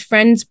 because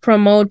Friends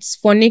promotes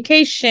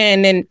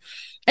fornication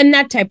and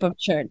that type of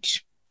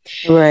church.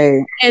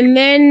 Right. And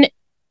then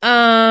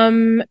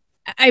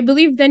I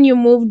believe then you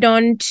moved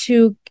on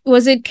to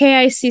was it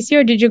KICC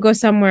or did you go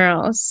somewhere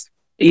else?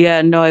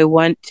 Yeah, no, I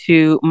went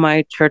to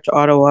my church,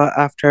 Ottawa,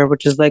 after,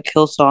 which is like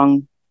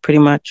Hillsong, pretty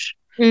much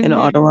in Mm-hmm.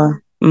 Ottawa.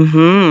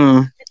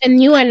 Mm-hmm.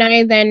 And you and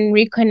I then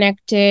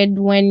reconnected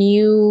when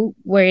you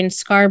were in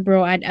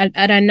Scarborough at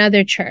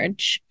another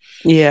church.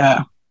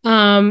 Yeah.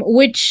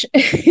 Which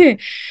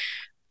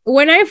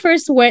when I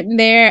first went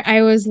there,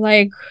 I was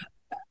like,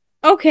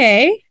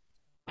 okay.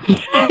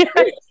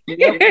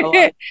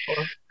 There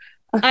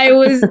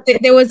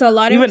was a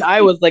lot of, Even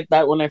I was like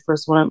that when I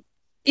first went.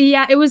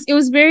 yeah, it was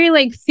very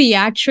like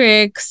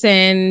theatrics,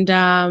 and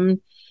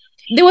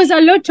there was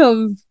a lot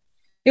of,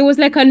 it was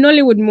like a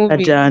Nollywood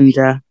movie.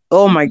 Ajanja.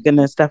 Oh my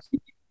goodness,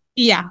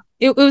 Yeah,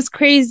 it was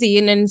crazy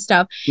and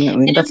stuff.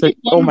 definitely. And That's like,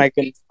 oh my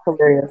goodness,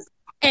 hilarious.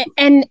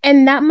 and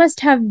that must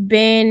have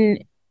been,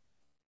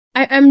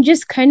 I'm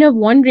just kind of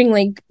wondering,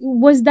 like,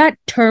 was that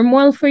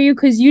turmoil for you?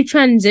 Because you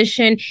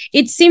transitioned.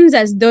 It seems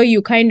as though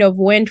you kind of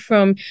went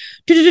from,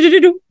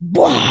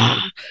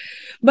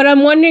 but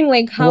I'm wondering,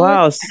 like, how was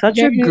Wow, that such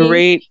a journey?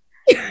 great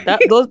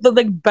those are the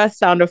like best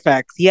sound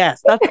effects.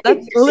 Yes,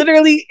 that's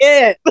literally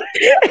it.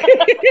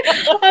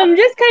 I'm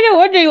just kind of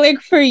wondering, like,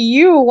 for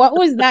you, what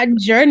was that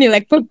journey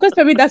like? Because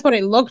for me, that's what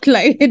it looked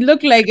like. It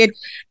looked like it,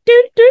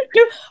 do, do,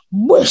 do,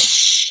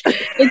 whoosh.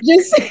 It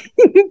just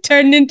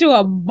turned into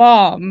a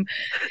bomb.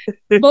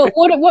 But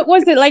what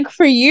was it like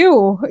for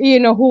you? You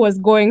know, who was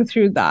going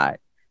through that?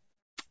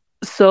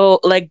 So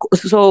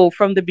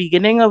from the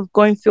beginning of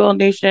going through all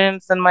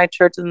nations and my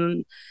church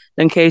and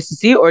then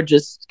KCC, or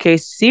just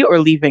KCC, or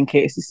leaving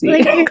KCC,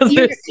 Like because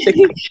your there's like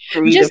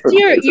three just different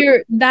places.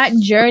 your that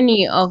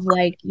journey of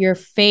like your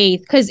faith,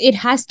 because it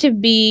has to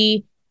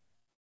be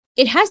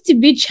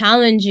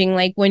challenging,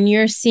 like when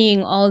you're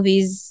seeing all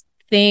these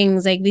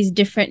things, like these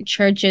different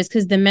churches,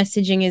 because the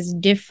messaging is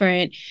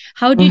different.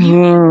 How did you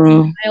Mm-hmm.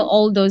 reconcile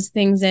all those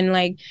things, and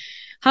like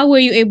how were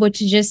you able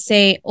to just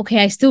say,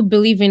 okay, I still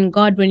believe in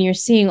God when you're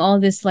seeing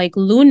all this like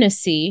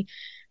lunacy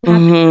happen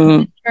in Mm-hmm.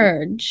 the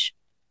church?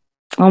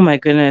 Oh my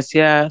goodness,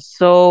 yeah.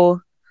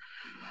 So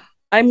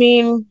I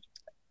mean,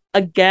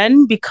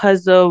 again,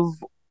 because of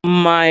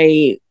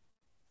my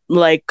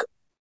like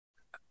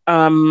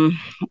um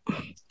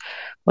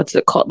what's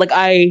it called? Like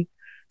I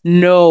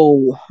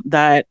know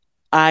that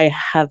I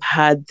have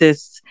had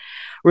this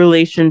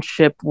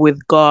relationship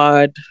with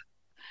God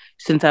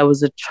since I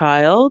was a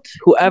child,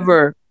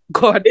 whoever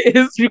God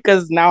is,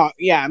 because now,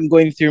 yeah, I'm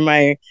going through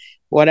my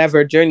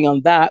whatever journey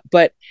on that.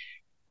 But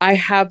I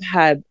have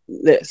had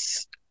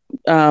this.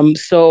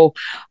 So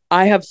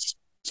I have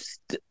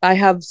I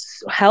have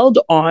held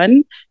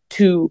on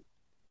to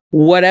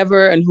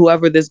whatever and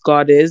whoever this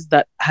God is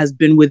that has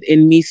been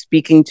within me,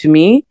 speaking to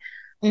me,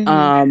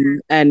 Mm-hmm.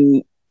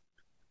 and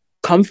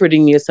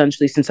comforting me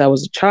essentially since I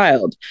was a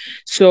child.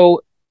 So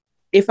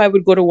if I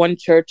would go to one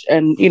church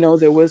and,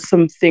 there was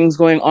some things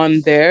going on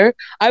there,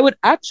 I would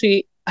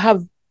actually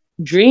have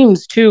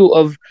dreams too,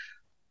 of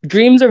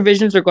dreams or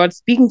visions or God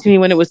speaking to me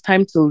when it was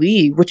time to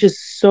leave, which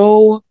is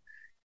so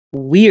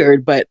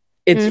weird, but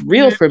it's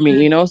real for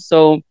me,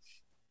 So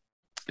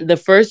the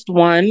first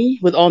one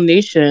with All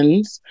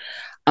Nations,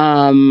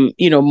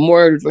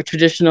 more of a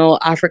traditional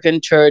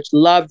African church.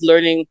 Loved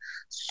learning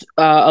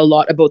a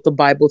lot about the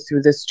Bible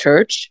through this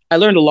church. I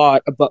learned a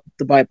lot about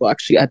the Bible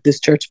actually at this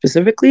church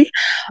specifically.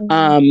 Mm-hmm.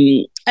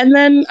 Um, and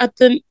then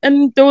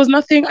and there was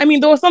nothing. I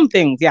mean, there were some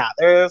things. Yeah,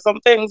 there were some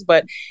things,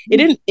 but it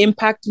didn't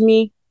impact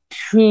me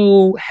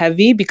too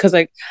heavy because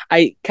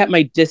I kept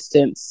my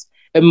distance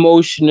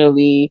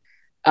emotionally.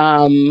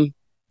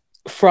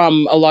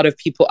 From a lot of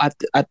people at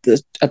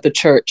the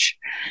church.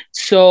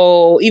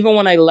 So even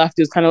when I left,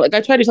 it was kind of like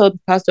I tried to tell the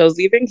pastor I was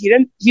leaving. He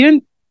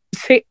didn't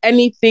say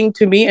anything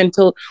to me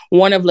until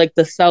one of like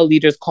the cell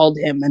leaders called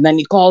him, and then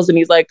he calls and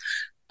he's like,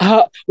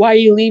 "Why are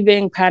you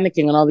leaving?"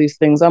 Panicking and all these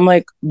things. I'm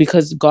like,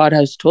 because God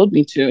has told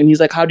me to, and he's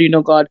like, "How do you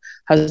know God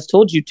has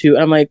told you to?"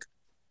 And I'm like,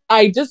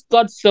 I just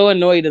got so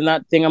annoyed in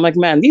that thing. I'm like,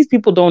 man, these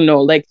people don't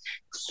know. Like,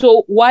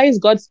 so why is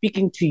God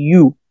speaking to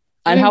you?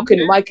 And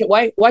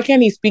why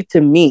can't he speak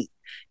to me?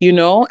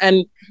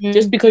 And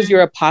just Mm-hmm. because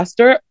you're a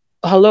pastor,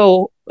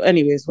 hello,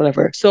 anyways,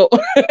 whatever. So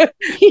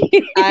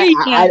Yeah.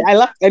 I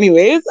left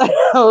anyways. I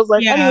was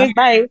like, Yeah. anyways,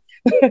 bye.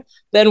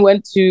 Then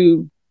went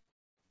to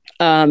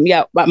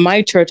at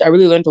my church. I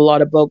really learned a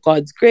lot about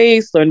God's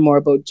grace, learned more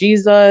about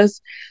Jesus.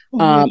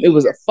 Mm-hmm. It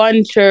was a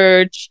fun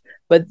church.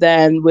 But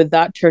then with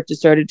that church, it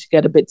started to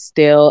get a bit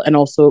stale and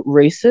also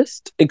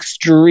racist,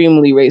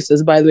 extremely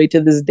racist. By the way,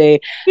 to this day,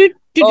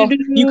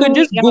 you can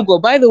just Yeah. Google,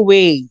 by the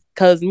way,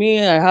 because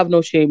me, I have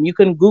no shame. You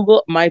can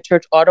Google My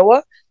Church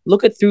Ottawa,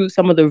 look at through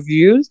some of the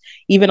reviews,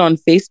 even on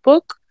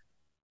Facebook.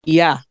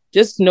 Yeah,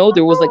 just know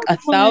there was like Oh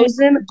my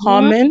 1,000 God.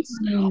 comments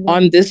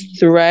on this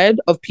thread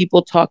of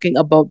people talking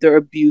about their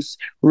abuse,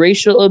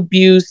 racial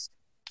abuse,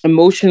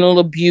 emotional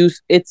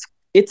abuse. It's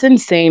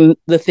insane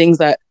the things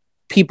that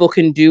people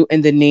can do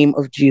in the name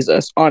of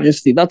Jesus.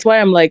 Honestly, that's why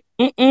I'm like,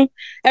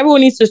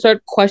 everyone needs to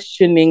start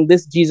questioning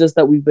this Jesus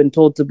that we've been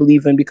told to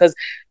believe in, because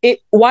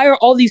why are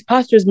all these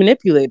pastors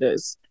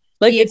manipulators?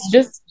 Like Yeah. it's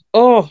just,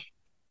 oh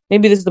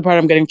maybe this is the part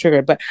I'm getting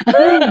triggered. But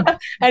Mm.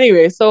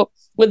 anyway, so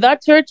with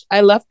that church,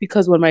 I left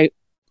because when my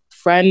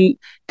friend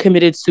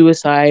committed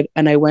suicide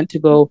and I went to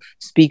go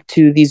speak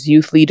to these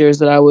youth leaders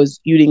that I was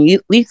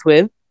youth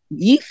with,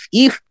 You?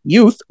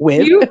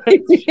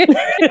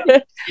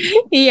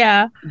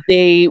 Yeah.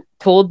 they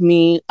told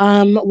me,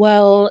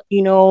 well,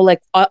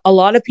 like a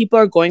lot of people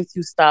are going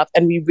through stuff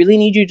and we really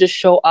need you to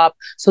show up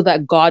so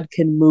that God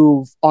can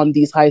move on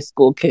these high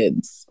school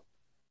kids.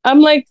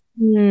 I'm like,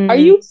 are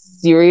Mm. you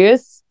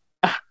serious?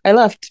 I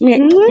left.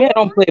 Mm. I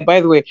don't play,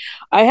 by the way.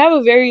 I have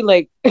a very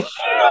like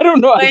I don't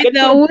know, I By get to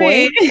the a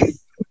way. point.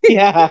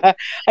 Yeah.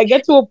 I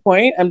get to a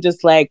point, I'm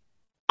just like,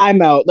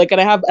 I'm out. Like,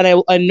 and I have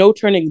a no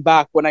turning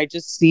back when I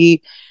just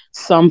see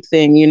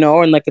something,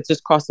 and like it's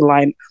just crossed the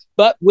line.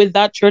 But with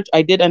that church,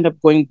 I did end up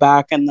going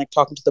back and like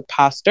talking to the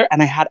pastor,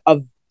 and I had a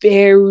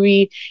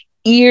very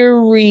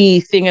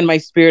eerie thing in my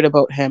spirit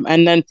about him.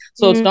 And then,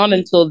 so it's Mm. not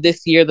until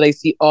this year that I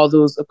see all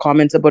those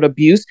comments about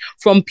abuse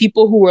from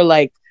people who were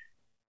like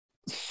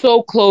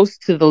so close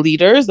to the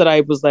leaders that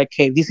I was like,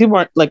 hey, these people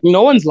aren't like,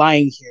 no one's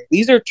lying here.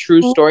 These are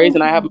true stories, Oh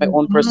and I have my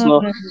own my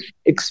personal God.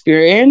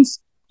 experience.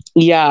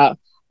 Yeah.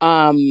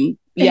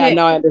 Yeah, Hey,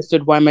 now I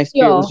understood why my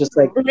spirit was yo, just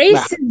like, bah.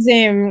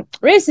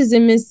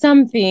 racism is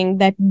something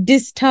that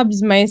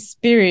disturbs my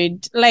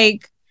spirit.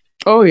 Like,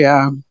 Oh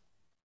yeah.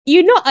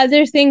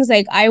 other things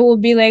like I will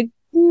be like,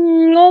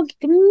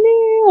 okay,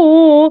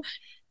 no.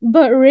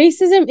 But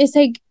racism is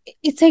like,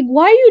 it's like,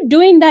 why are you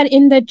doing that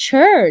in the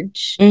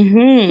church?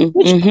 Mm-hmm.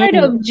 Which part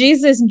Mm-hmm. of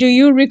Jesus do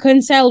you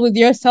reconcile with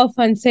yourself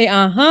and say,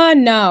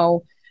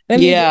 now let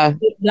me just, Yeah.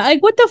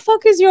 like, what the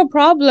fuck is your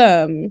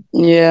problem?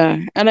 Yeah.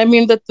 And I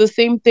mean that the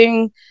same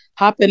thing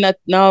happened at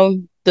now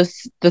the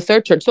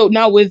third church. So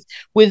now with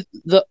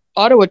the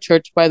Ottawa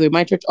church, by the way,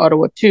 my church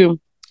Ottawa too.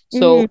 Mm-hmm.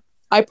 So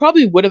I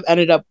probably would have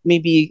ended up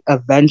maybe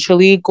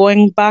eventually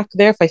going back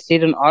there if I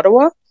stayed in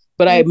Ottawa,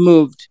 but I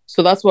moved.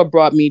 So that's what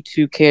brought me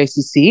to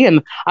KICC.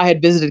 And I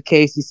had visited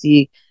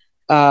KICC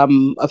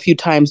a few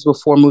times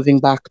before moving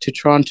back to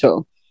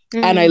Toronto.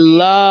 And I Mm-hmm.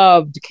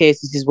 loved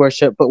KICC's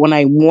worship. But when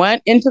I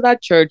went into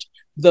that church,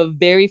 the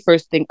very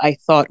first thing I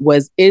thought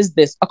was, is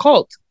this a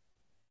cult?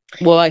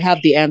 Well, I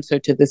have the answer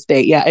to this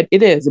day. Yeah,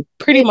 it is. It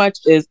pretty much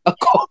is a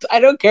cult. I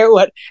don't care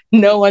what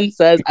no one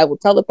says. I will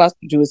tell the pastor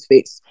to his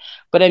face.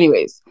 But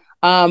anyways,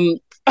 Yeah.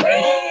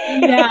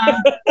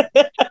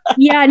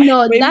 Yeah,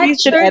 no, maybe that you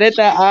should church. edit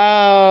that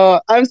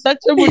out. I'm such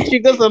a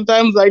mochiga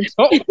sometimes. I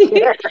don't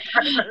care.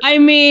 I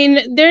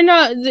mean,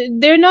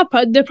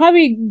 they're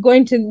probably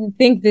going to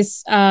think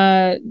this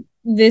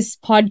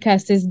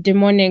podcast is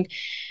demonic.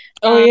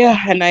 Oh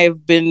yeah, and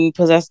I've been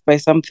possessed by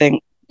something.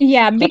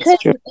 Yeah, That's because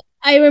true.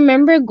 I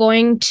remember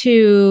going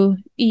to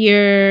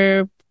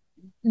your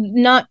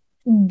not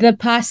the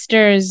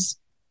pastor's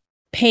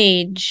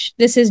page.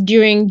 This is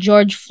during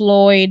George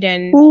Floyd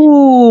and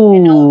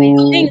all these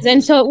Ooh. things.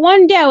 And so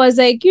one day I was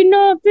like,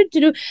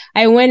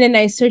 I went and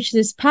I searched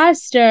this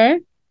pastor,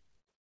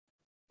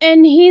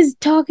 and he's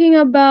talking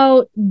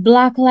about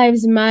Black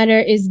Lives Matter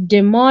is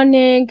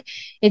demonic.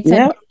 It's a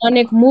Yeah.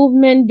 demonic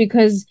movement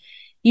because,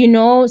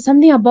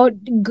 something about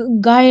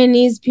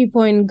Guyanese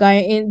people in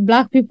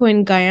Black people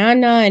in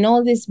Guyana and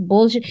all this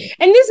bullshit.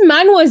 And this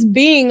man was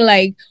being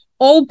like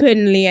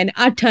openly and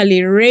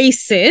utterly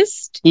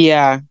racist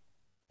Yeah.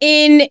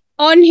 in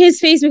on his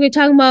Facebook. We're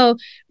talking about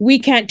we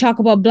can't talk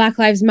about Black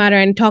Lives Matter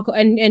and talk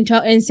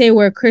and say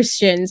we're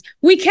Christians.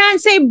 We can't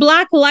say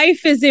Black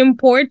life is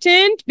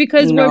important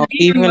because we're No,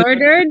 being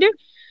murdered.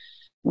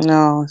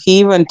 no, he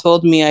even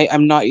told me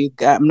I'm not you.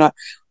 I'm not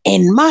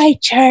in my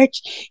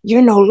church.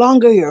 You're no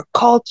longer your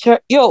culture.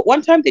 Yo,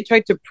 one time they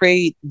tried to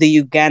pray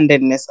the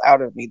Ugandanness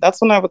out of me.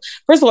 That's when I was.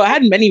 First of all, I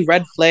had many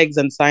red flags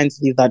and signs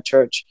to leave that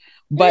church,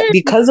 but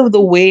because of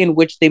the way in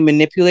which they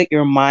manipulate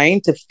your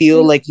mind to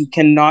feel like you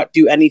cannot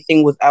do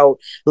anything without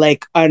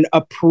like an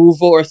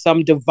approval or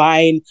some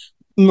divine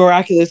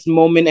miraculous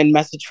moment and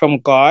message from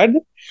God.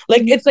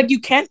 Like it's like you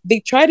can't.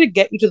 They try to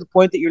get you to the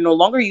point that you're no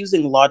longer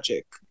using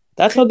logic.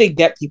 That's how they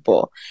get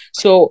people.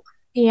 So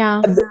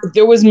Yeah.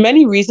 there was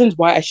many reasons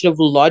why I should have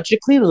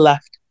logically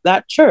left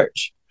that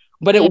church.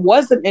 But Yeah. it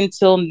wasn't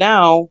until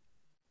now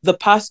the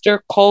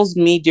pastor calls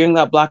me during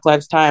that Black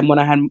Lives time when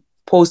I had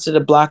posted a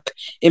black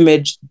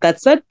image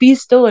that said be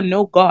still and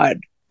know God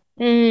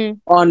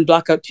on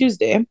Blackout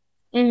Tuesday.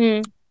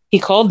 Mm-hmm. He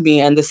called me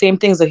and the same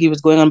things that he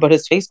was going on about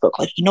his Facebook.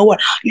 Like, you know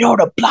what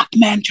a black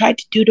man tried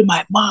to do to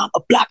my mom? A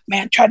black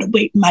man tried to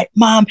rape my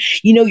mom.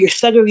 You're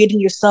segregating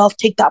yourself.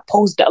 Take that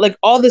post down. Like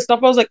all this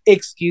stuff. I was like,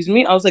 excuse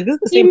me. I was like, this is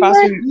the same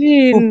pastor who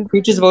Imagine.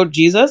 preaches about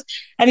Jesus.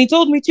 And he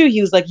told me too,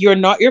 he was like, you're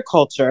not your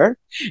culture.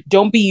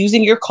 Don't be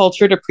using your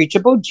culture to preach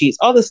about Jesus.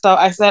 All this stuff.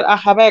 I said,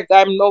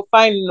 I'm no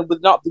fine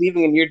with not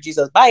believing in your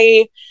Jesus.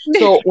 Bye.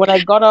 So when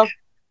I got off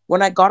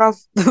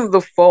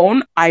the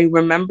phone, I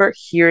remember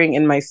hearing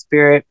in my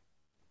spirit,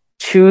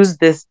 choose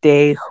this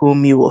day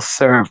whom you will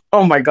serve.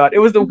 Oh my God. It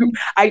was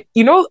I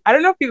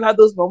don't know if you've had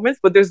those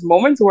moments, but there's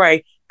moments where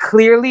I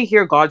clearly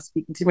hear God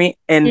speaking to me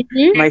in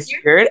my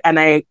spirit and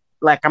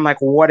I'm like,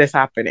 what is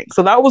happening?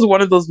 So that was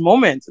one of those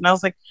moments. And I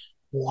was like,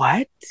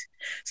 what?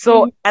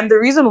 So, and the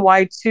reason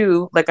why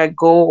too, like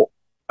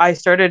I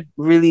started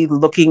really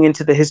looking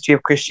into the history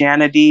of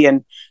Christianity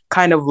and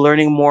kind of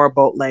learning more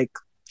about like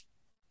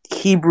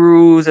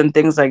Hebrews and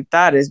things like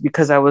that is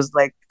because I was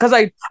like, because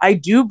I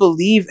do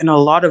believe in a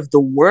lot of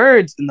the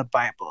words in the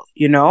Bible,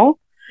 you know?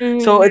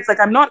 So it's like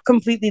I'm not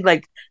completely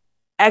like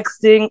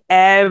Xing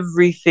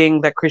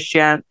everything that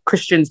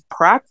Christians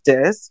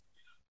practice,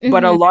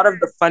 but a lot of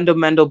the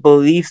fundamental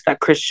beliefs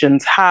that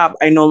Christians have,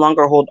 I no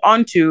longer hold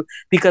on to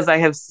because I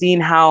have seen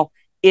how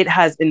it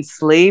has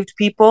enslaved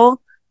people,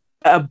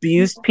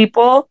 abused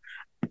people.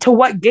 To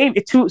what gain?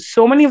 To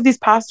so many of these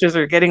pastors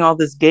are getting all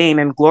this gain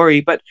and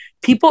glory, but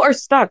people are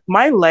stuck.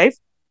 My life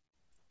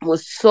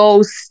was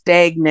so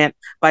stagnant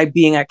by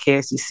being at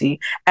KICC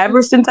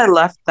ever since I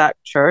left that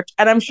church.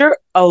 And I'm sure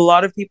a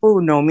lot of people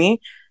who know me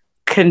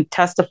can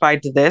testify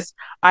to this.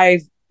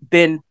 I've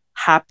been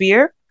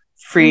happier,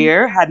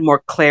 freer, had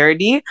more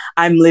clarity.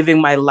 I'm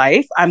living my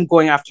life. I'm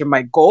going after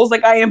my goals.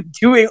 Like I am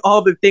doing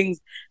all the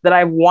things that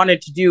I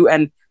wanted to do.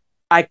 And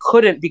I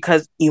couldn't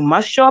because you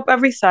must show up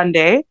every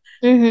Sunday.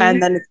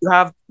 And then if you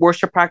have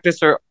worship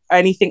practice or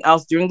anything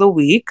else during the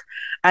week,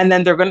 and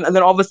then and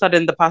then all of a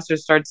sudden the pastor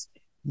starts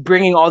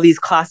bringing all these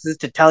classes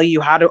to tell you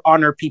how to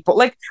honor people,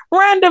 like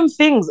random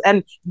things.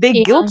 And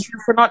they guilt you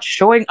for not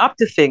showing up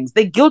to things.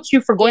 They guilt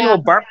you for going to a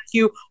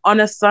barbecue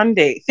on a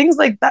Sunday. Things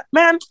like that,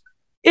 man.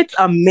 It's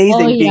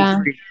amazing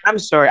being free. I'm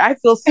sorry. I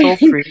feel so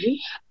free.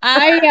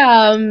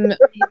 I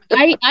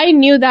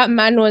knew that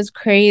man was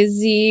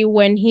crazy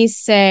when he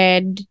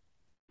said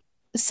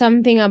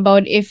something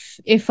about if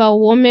a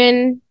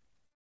woman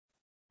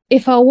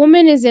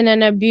is in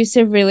an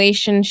abusive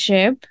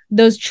relationship,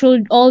 those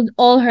children,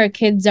 all her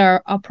kids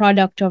are a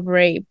product of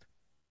rape.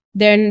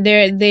 Then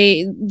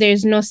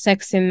there's no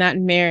sex in that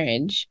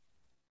marriage.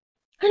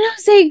 And I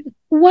was like,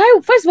 why?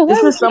 First of all,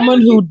 this is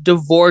someone who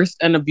divorced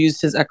and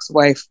abused his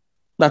ex-wife.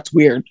 That's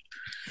weird.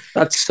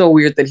 That's so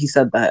weird that he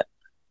said that.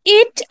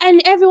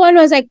 And everyone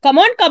was like, come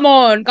on.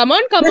 I'm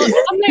like,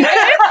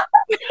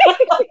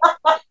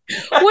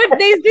 what?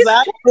 There's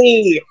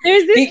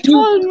this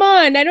tall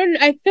man.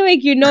 I feel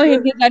like you know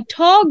him. He's a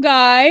tall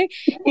guy.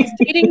 He's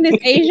dating this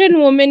Asian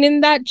woman in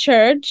that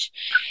church.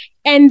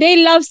 And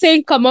they love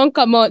saying, come on.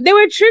 They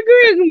were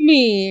triggering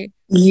me.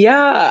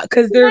 Yeah,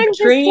 because they're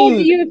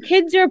trained. Your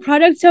kids are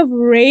products of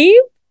rape?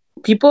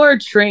 People are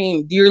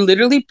trained. You're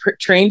literally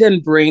trained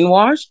and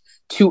brainwashed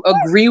to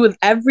agree with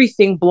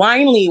everything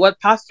blindly what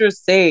pastors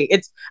say.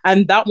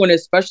 And that one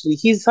especially,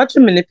 he's such a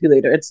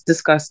manipulator. It's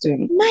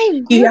disgusting.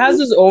 He has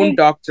his own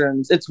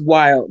doctrines. It's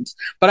wild.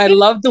 But I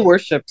love the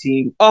worship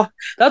team. Oh,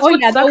 that's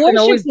what sucks and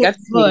always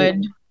gets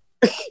me.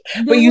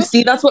 But you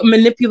see, that's what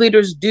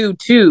manipulators do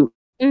too.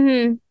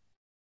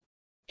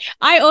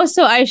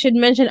 I should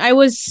mention, I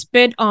was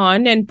spit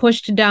on and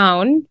pushed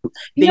down.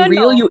 They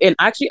reel you in.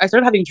 Actually, I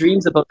started having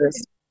dreams about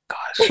this.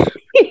 Gosh. Oh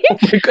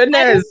my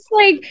goodness.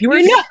 Like, you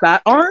were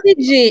spat on?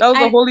 That was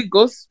the Holy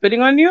Ghost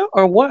spitting on you?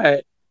 Or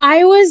what?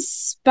 I was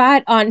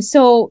spat on.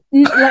 So,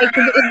 like,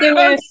 they were...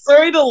 I'm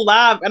sorry to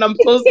laugh, and I'm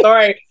so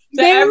sorry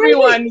to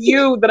everyone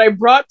you that I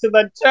brought to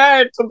the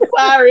church. I'm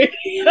sorry.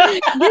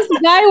 This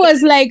guy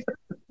was like,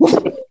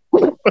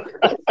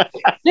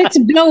 let's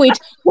blow it.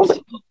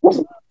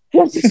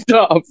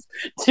 Stop.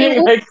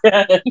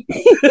 It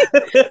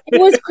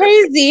was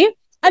crazy.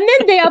 And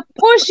then they are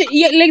pushing,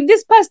 like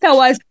this pastor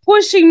was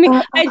pushing me.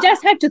 I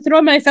just had to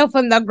throw myself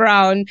on the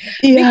ground.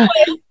 Yeah.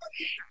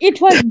 It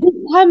was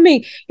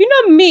becoming, you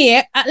know me,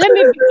 let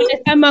me be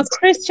honest, I'm a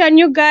Christian,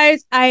 you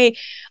guys.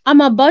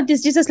 I'm about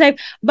this Jesus life,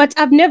 but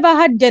I've never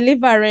had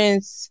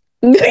deliverance.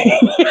 You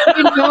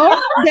know,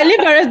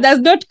 deliverance does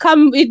not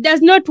come, it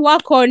does not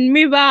work on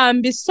me, but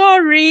I'm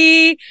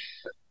sorry.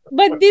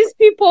 But these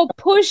people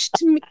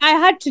pushed me. I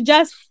had to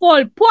just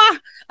fall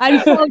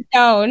and fall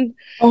down.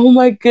 Oh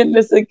my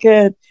goodness,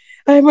 again.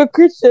 I'm a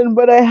Christian,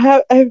 but I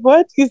have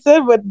what you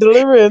said, but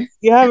deliverance.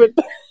 You haven't.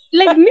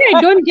 Like me, I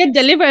don't get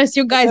deliverance,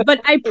 you guys,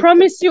 but I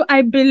promise you,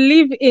 I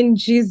believe in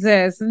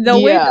Jesus, the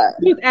way, the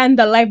truth, and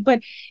the life. But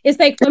it's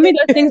like, for me,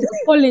 those things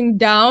are falling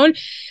down.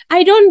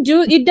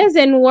 It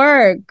doesn't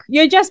work.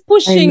 You're just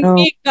pushing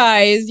me,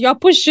 guys. You're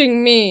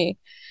pushing me.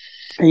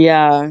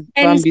 Yeah,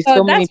 and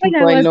so many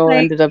people I know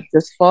ended up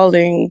just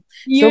falling.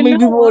 So many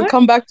people would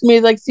come back to me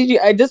like,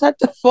 CG, I just had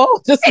to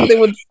fall just so they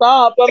would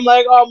stop. I'm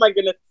like, oh my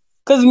goodness.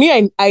 Because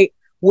me, I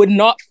would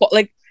not fall.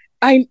 Like,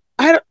 I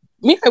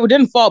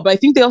didn't fall, but I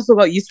think they also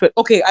got used to it.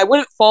 Okay, I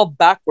wouldn't fall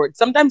backwards.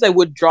 Sometimes I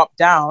would drop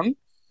down,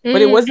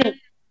 but it wasn't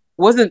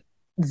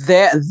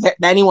there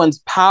anyone's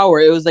power.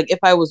 It was like if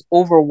I was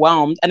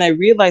overwhelmed. And I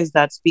realized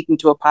that speaking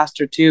to a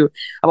pastor too,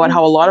 about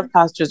how a lot of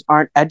pastors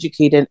aren't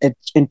educated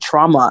in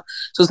trauma.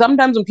 So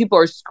sometimes when people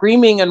are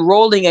screaming and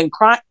rolling and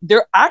crying,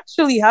 they're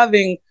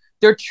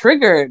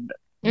triggered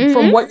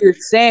from what you're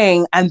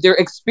saying, and they're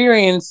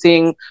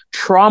experiencing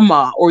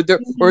trauma or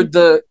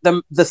the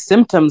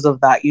symptoms of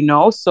that, you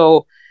know?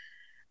 So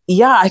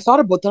yeah, I thought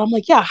about that. I'm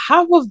like, yeah,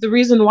 half of the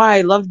reason why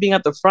I loved being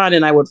at the front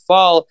and I would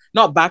fall,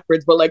 not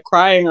backwards, but like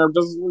crying or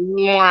just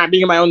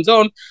being in my own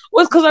zone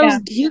was because I Yeah.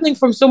 was healing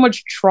from so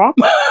much trauma.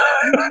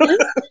 Mm-hmm.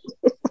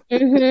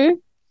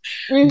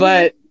 Mm-hmm. Mm-hmm.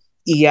 But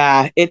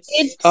yeah, it's,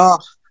 oh,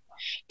 It's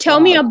Tell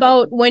me God.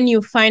 about when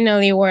you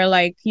finally were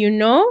like,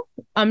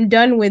 I'm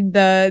done with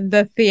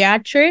the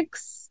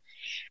theatrics,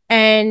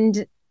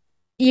 and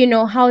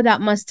how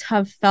that must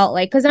have felt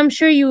like, because I'm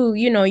sure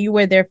you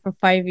were there for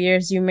 5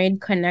 years, you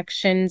made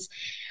connections.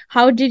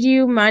 How did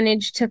you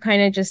manage to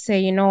kind of just say,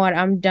 you know what,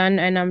 I'm done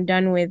and I'm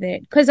done with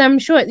it? Because I'm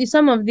sure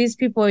some of these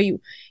people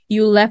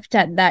you left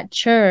at that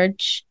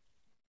church,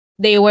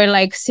 they were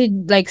like,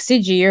 like,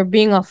 Siji, you're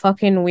being a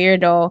fucking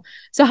weirdo.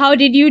 So how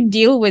did you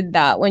deal with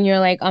that when you're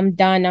like, I'm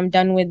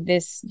done with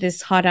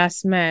this hot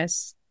ass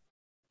mess?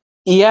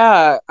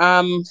 Yeah.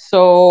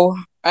 So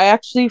I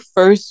actually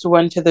first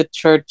went to the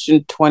church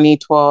in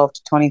 2012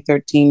 to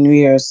 2013 New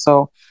Year's.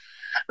 So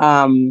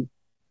um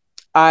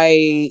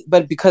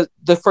but because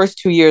the first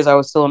 2 years I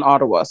was still in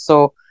Ottawa.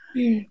 So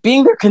Mm.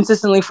 being there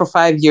consistently for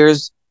 5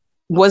 years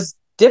was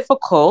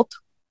difficult,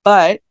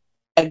 but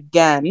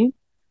again,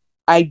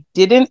 I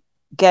didn't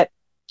get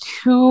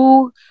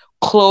too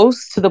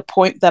close to the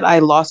point that I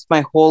lost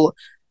my whole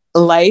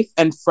life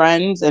and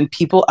friends and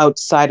people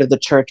outside of the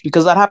church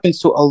because that happens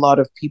to a lot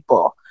of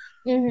people.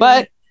 Mm-hmm.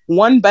 But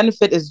one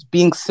benefit is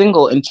being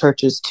single in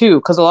churches too,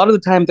 because a lot of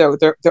the time they're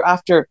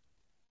after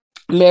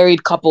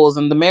married couples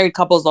and the married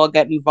couples all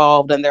get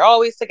involved and they're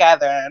always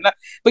together.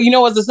 But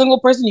as a single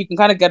person, you can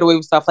kind of get away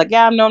with stuff like,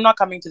 yeah, no, I'm not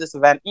coming to this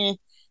event.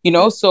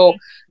 So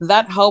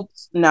that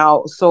helped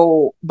now.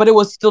 So, but it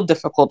was still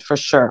difficult for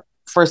sure.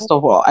 First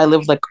of all, I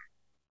lived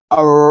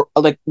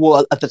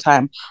well, at the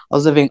time, I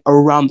was living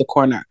around the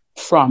corner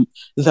from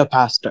the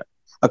pastor.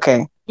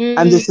 Okay. And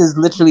Mm-hmm. this is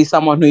literally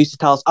someone who used to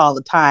tell us all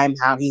the time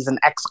how he's an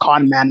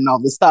ex-con man and all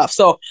this stuff.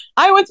 So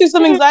I went through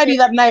some anxiety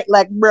that night,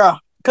 like, bruh,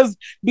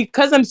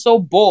 because I'm so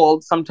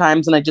bold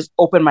sometimes and I just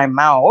open my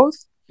mouth,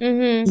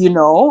 Mm-hmm.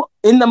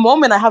 in the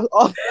moment I have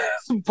all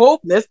this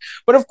boldness,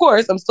 but of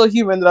course I'm still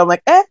human that I'm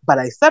like, but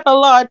I said a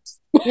lot.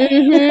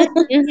 Mm-hmm.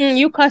 Mm-hmm.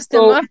 You cussed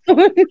him So out.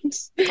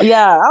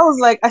 yeah, I was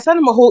like, I sent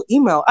him a whole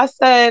email. I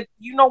said,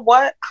 you know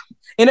what?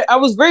 And I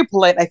was very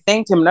polite. I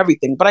thanked him and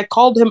everything, but I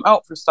called him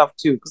out for stuff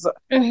too. Because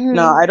no,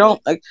 Mm-hmm. I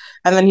don't like.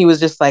 And then he was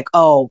just like,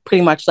 oh,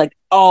 pretty much like,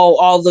 oh,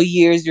 all the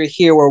years you're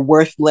here were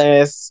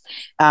worthless.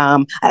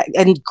 And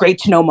great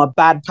to know I'm a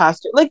bad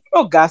pastor. Like,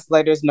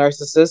 gaslighters,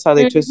 narcissists, how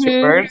they twist your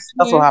Mm-hmm. words.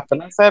 That's what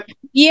happened. I said, I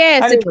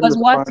Yes, it didn't was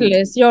respond.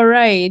 worthless. You're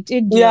right.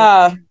 Idiot.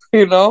 Yeah,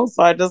 so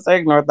I just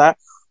ignored that.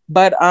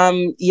 But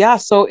yeah,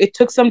 so it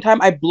took some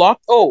time. I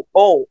blocked. Oh.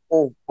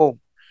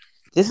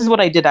 This is what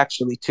I did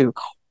actually too.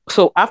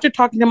 So after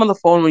talking to him on the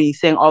phone when he's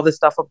saying all this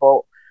stuff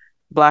about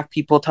Black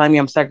people, telling me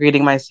I'm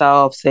segregating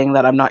myself, saying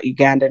that I'm not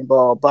Ugandan,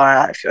 blah,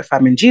 blah, if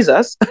I'm in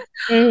Jesus,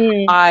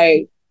 Mm-hmm.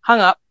 I hung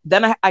up.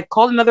 Then I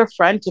called another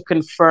friend to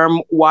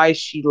confirm why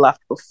she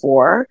left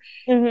before,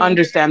 Mm-hmm.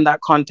 understand that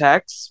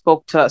context,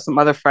 spoke to some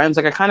other friends.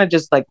 Like I kind of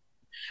just like,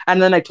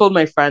 and then I told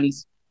my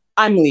friends,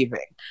 I'm leaving.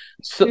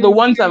 So the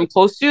ones I'm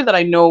close to that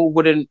I know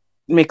wouldn't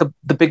make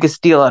the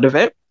biggest deal out of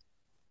it.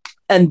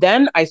 And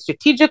then I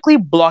strategically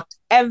blocked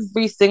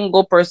every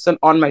single person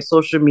on my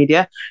social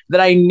media that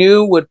I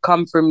knew would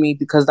come for me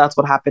because that's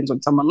what happens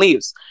when someone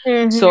leaves.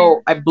 Mm-hmm.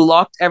 So I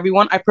blocked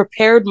everyone. I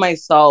prepared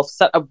myself,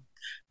 set a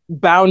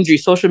boundary,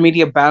 social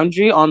media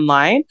boundary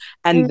online,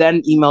 and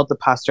then emailed the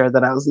pastor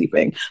that I was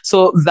leaving.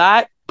 So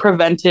that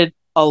prevented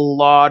a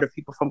lot of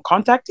people from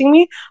contacting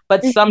me,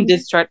 but some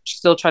did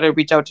still try to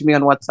reach out to me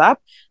on WhatsApp.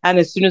 And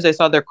as soon as I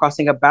saw they're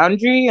crossing a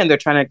boundary and they're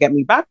trying to get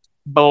me back,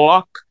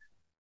 block,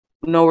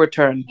 no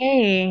return.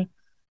 Hey, I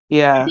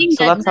Yeah, think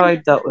so that, that's how I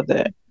dealt with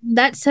it.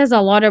 that says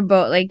a lot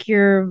about like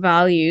your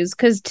values,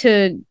 because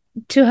to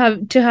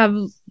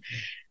have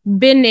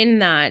been in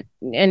that,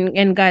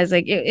 and guys,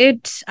 like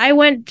I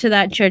went to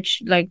that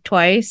church like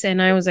twice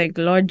and I was like,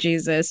 Lord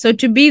Jesus. So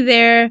to be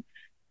there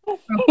for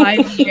 5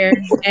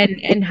 years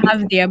and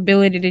have the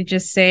ability to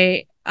just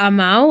say I'm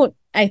out,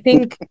 I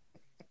think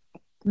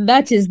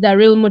that is the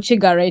real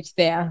Muchiga right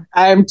there.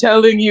 I'm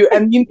telling you,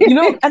 and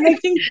and I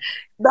think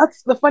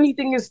that's the funny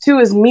thing is too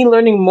is me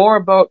learning more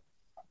about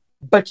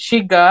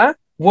Bachiga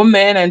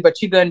women and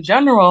Bachiga in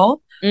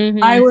general. I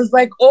Mm-hmm. was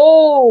like,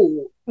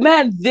 oh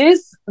man,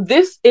 this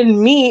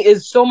in me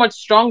is so much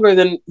stronger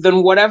than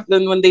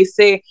when they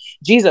say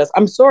Jesus.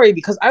 I'm sorry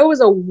because I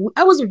was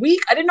weak.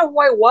 I didn't know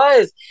who I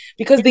was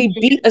because they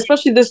beat,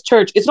 especially this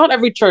church. It's not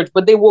every church,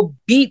 but they will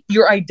beat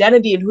your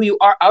identity and who you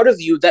are out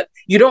of you that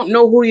you don't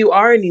know who you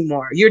are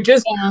anymore. Yeah.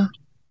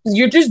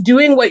 You're just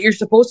doing what you're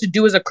supposed to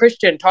do as a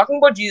Christian, talking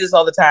about Jesus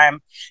all the time.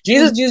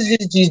 Jesus, Mhm. Jesus,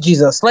 Jesus, Jesus,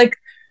 Jesus. Like,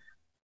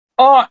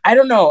 oh, I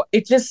don't know.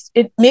 It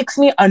makes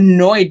me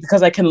annoyed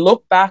because I can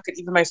look back at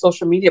even my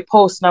social media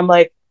posts and I'm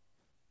like,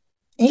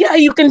 yeah,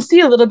 you can see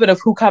a little bit of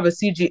who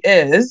Kabasiji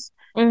is,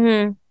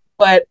 Mm-hmm.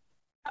 but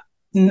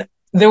n-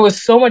 there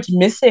was so much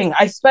missing.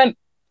 I spent,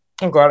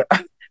 oh God,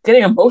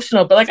 getting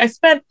emotional, but like I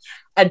spent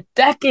a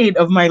decade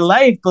of my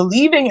life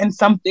believing in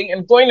something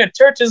and going to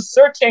churches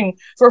searching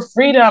for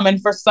freedom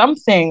and for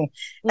something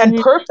and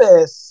Mm-hmm.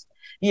 purpose,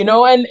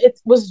 and it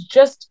was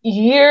just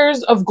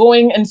years of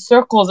going in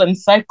circles and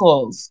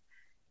cycles.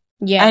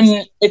 Yes.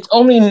 And it's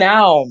only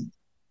now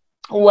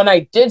when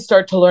I did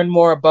start to learn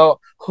more about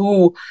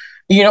who,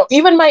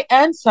 even my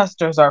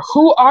ancestors are,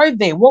 who are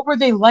they? What were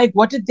they like?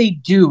 What did they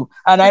do?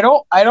 And I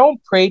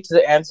don't pray to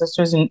the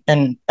ancestors and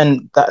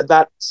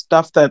that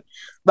stuff that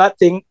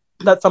thing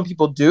that some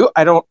people do.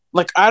 I don't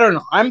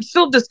know. I'm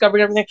still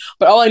discovering everything,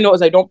 but all I know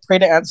is I don't pray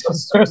to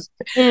ancestors,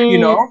 you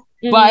Mm-hmm. know?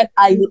 But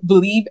I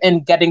believe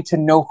in getting to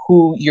know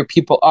who your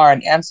people are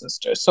and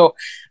ancestors. So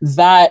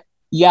that,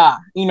 yeah,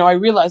 I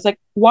realized, like,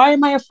 why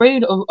am I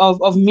afraid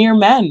of mere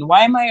men?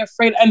 Why am I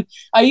afraid? And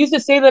I used to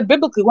say that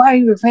biblically, why are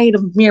you afraid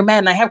of mere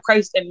men? I have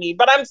Christ in me,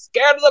 but I'm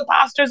scared of the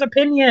pastor's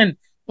opinion.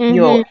 Mm-hmm.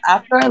 Yo,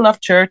 after I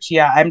left church,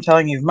 yeah, I'm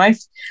telling you,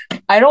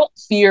 I don't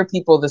fear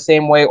people the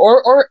same way,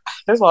 or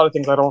there's a lot of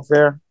things I don't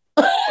fear.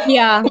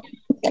 Yeah.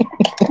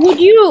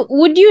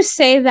 Would you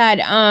say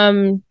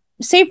that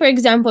say for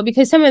example,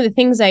 because some of the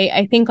things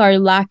I think are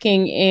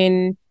lacking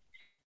in,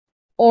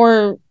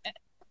 or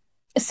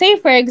say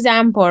for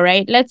example,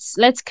 right?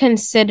 Let's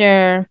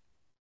consider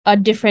a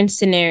different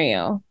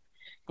scenario.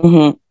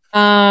 Mm-hmm.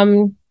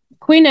 Um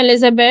Queen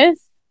Elizabeth,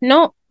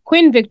 no,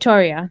 Queen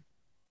Victoria,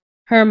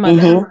 her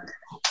mother,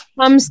 Mm-hmm.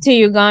 comes to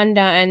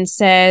Uganda and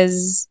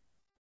says,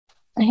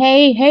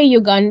 hey,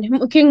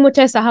 Uganda, King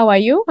Mutesa, how are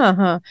you?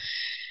 Uh-huh.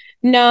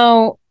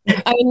 Now,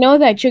 I know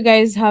that you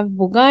guys have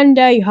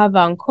Buganda, you have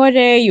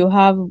Ankole, you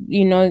have,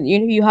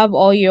 you have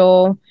all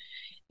your,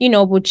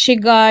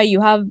 Buchiga, you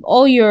have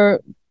all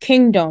your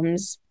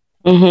kingdoms.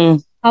 Mm-hmm.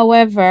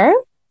 However,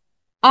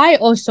 I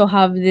also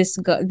have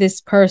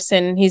this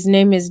person. His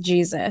name is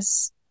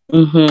Jesus.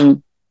 Mm-hmm.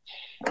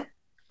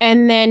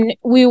 And then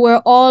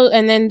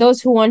and then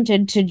those who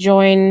wanted to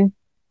join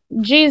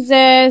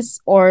Jesus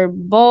or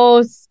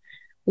both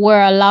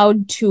were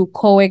allowed to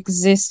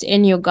coexist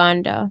in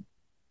Uganda.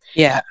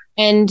 Yeah.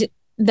 And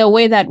the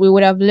way that we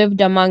would have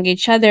lived among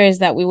each other is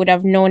that we would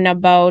have known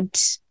about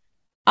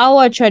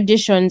our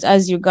traditions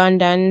as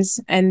Ugandans,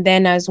 and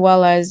then as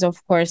well as,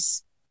 of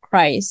course,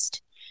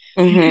 Christ.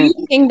 Do Mm-hmm.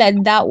 you think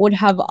that that would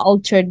have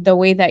altered the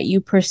way that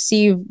you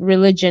perceive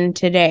religion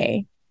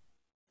today?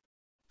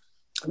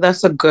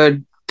 That's a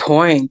good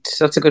point.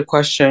 That's a good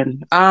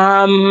question.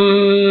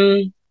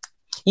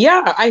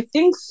 Yeah, I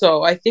think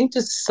so. I think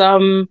to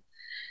some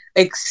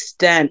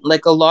extent,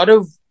 like a lot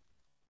of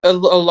or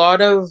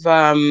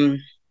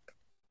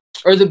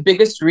the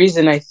biggest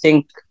reason I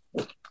think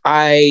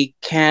I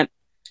can't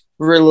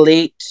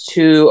relate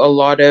to a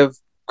lot of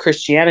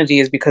Christianity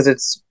is because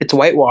it's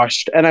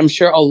whitewashed. And I'm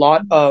sure a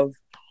lot of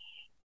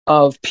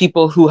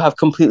people who have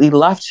completely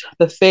left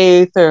the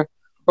faith or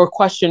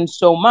questioned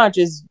so much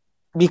is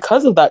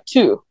because of that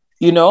too.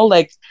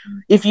 Like,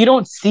 if you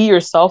don't see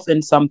yourself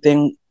in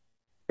something,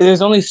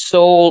 there's only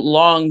so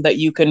long that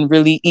you can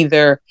really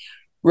either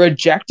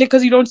reject it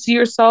because you don't see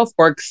yourself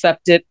or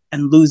accept it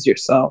and lose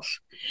yourself.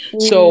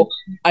 Mm, So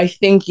I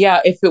think, yeah,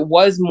 if it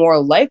was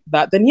more like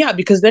that, then yeah,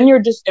 because then you're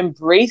just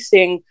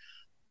embracing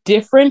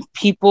different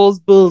people's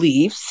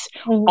beliefs,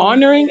 mhm.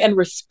 honoring and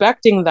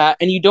respecting that,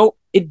 and you don't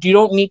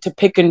need to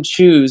pick and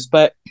choose.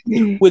 But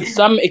with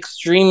some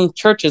extreme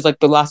churches, like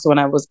the last one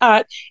I was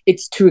at,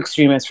 it's too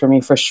extremist for me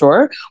for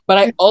sure. But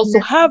I also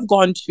have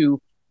gone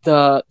to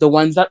the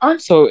ones that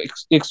aren't so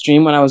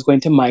extreme when I was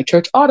going to my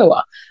church,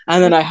 Ottawa,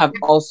 and then I have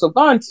also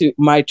gone to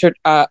my church,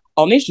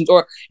 All Nations,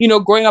 or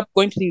growing up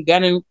going to the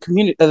Ugandan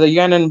community, the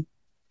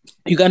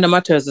Uganda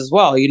Matters as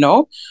well.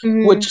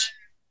 Mhm. Which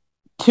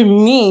to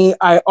me,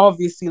 I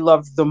obviously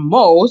love the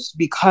most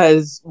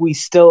because we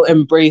still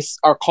embrace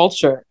our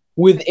culture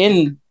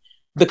within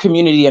the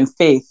community and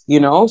faith.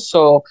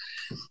 So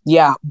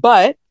yeah,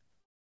 but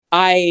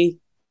I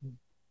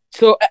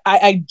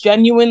I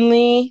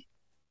genuinely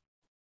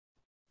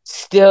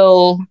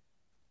still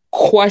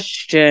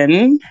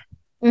question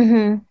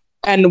Mhm.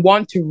 and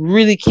want to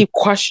really keep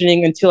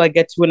questioning until I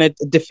get to a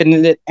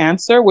definitive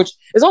answer, which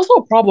is also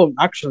a problem,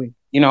 actually,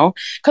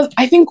 because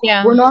I think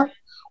Yeah.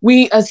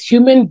 we as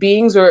human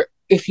beings, or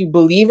if you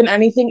believe in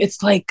anything,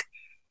 it's like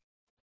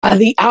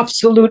the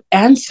absolute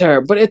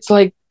answer. But it's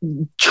like,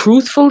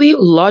 truthfully,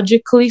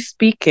 logically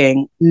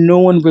speaking, no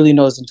one really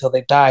knows until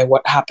they die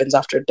what happens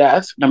after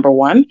death, number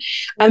one.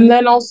 And Mhm.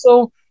 then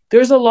also,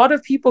 there's a lot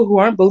of people who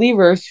aren't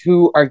believers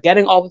who are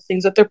getting all the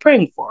things that they're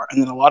praying for.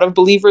 And then a lot of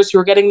believers who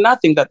are getting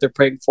nothing that they're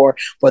praying for.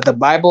 But the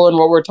Bible and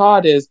what we're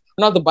taught is,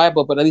 not the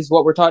Bible, but at least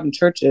what we're taught in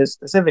churches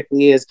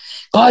specifically, is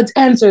God's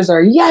answers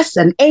are yes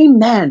and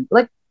amen.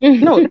 Like,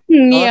 no, that's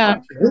Yeah.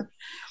 not true. So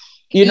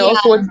Yeah.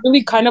 it's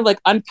really kind of like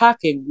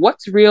unpacking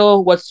what's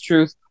real, what's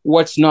truth,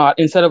 what's not,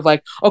 instead of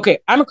like, okay,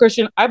 I'm a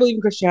Christian, I believe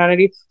in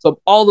Christianity, so I'm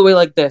all the way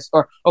like this.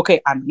 Or,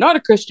 okay, I'm not a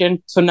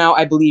Christian, so now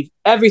I believe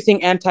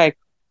everything anti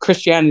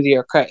Christianity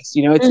or Christ.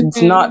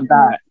 It's not Mhm.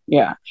 that.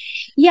 Yeah.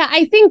 Yeah,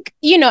 I think,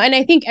 and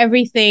I think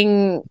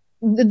everything,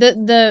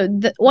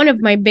 the one of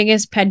my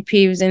biggest pet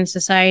peeves in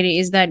society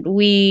is that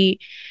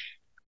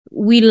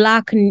we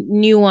lack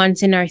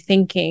nuance in our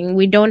thinking.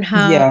 We don't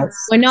have, Yes.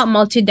 we're not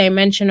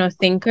multidimensional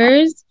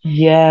thinkers.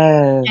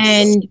 Yes.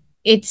 And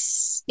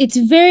it's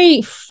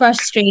very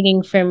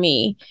frustrating for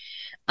me.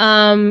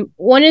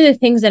 One of the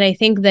things that I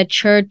think the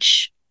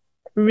church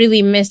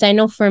really missed, I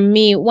know for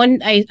me,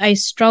 I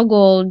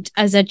struggled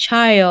as a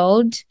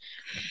child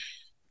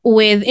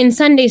with in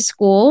Sunday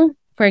school,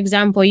 for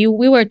example,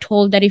 we were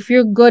told that if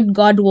you're good,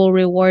 God will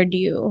reward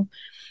you.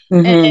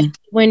 And Mm-hmm.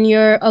 when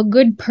you're a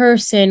good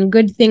person,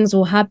 good things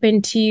will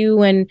happen to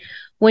you. And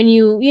when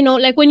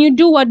like when you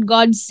do what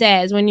God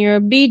says, when you're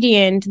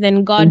obedient,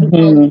 then God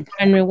will Mm-hmm.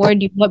 and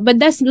reward you. But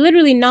that's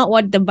literally not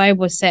what the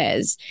Bible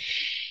says.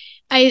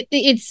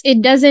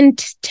 It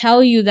doesn't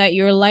tell you that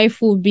your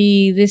life will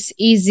be this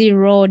easy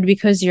road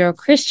because you're a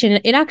Christian.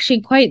 It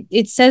actually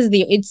it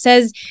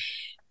says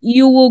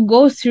you will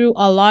go through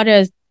a lot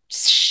of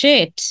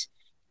shit,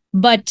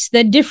 but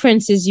the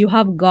difference is you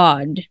have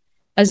God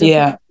as opposed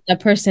Yeah. to the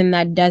person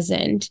that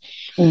doesn't.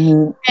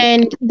 Mm-hmm.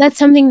 And that's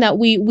something that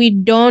we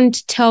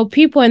don't tell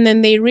people, and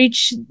then they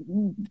reach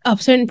a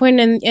certain point,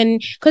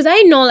 and because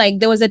I know, like,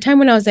 there was a time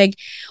when I was like,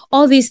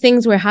 all these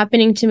things were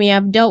happening to me.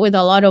 I've dealt with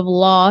a lot of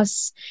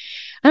loss.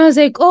 And I was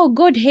like, oh,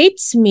 God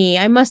hates me.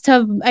 I must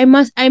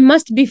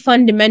be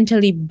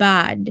fundamentally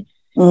bad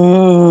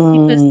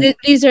because Mm.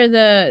 these are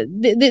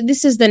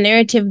this is the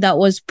narrative that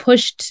was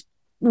pushed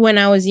when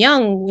I was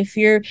young.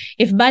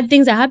 If bad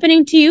things are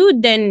happening to you,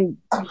 then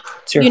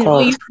It's your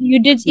fault.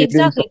 you did You're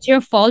doing exactly, it's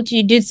your fault.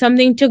 You did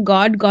something to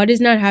God. God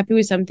is not happy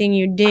with something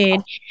you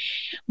did.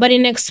 But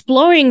in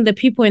exploring the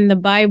people in the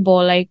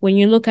Bible, like when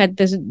you look at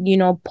this,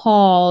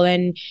 Paul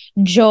and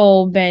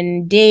Job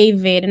and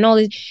David and all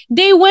these,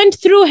 they went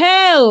through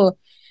hell.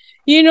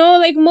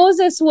 Like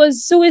Moses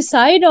was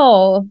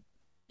suicidal.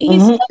 He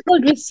Mm-hmm.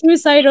 struggled with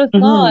suicidal Mm-hmm.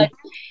 thoughts.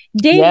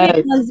 David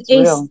Yes, was it's a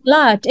real.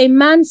 slut, a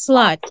man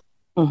slut.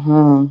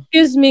 Mm-hmm.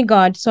 Excuse me,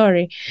 God,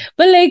 sorry.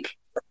 But like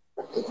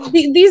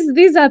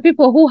these are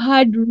people who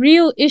had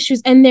real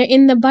issues, and they're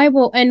in the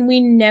Bible, and we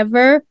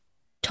never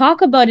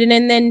talk about it.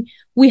 And then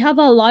we have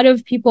a lot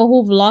of people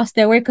who've lost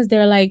their way because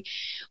they're like,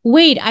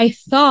 wait, I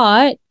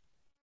thought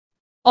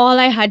all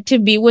I had to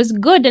be was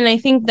good. And I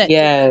think that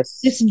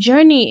this Yes.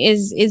 journey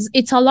is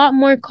it's a lot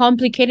more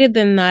complicated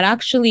than that.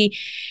 Actually,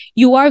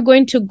 you are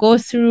going to go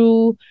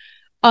through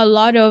a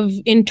lot of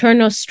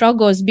internal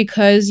struggles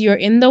because you're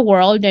in the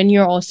world and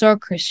you're also a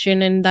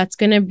Christian, and that's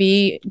going to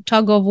be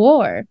tug of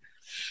war.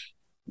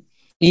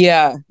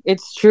 Yeah,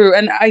 it's true.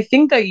 And I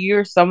think that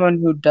you're someone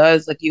who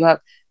does, like, you have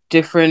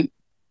different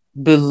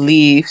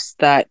beliefs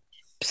that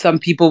some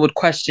people would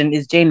question,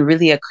 is Jane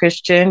really a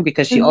Christian?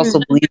 Because she also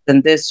Mm-hmm. believes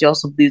in this, she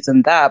also believes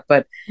in that.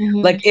 But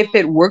Mm-hmm. like, if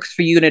it works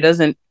for you and it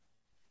doesn't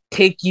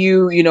take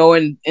you,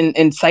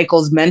 in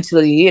cycles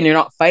mentally, and you're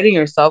not fighting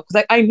yourself,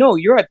 because I know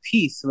you're at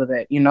peace with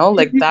it,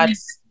 like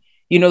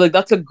Mm-hmm.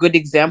 that's a good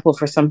example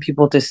for some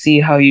people to see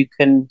how you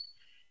can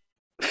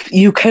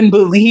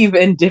believe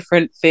in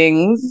different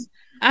things.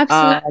 um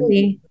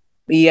Absolutely.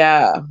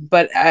 yeah,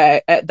 but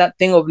that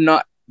thing of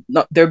not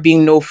there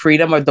being no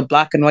freedom, or the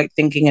black and white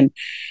thinking, and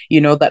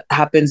that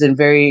happens in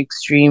very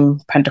extreme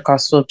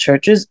Pentecostal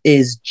churches,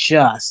 is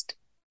just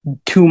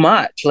too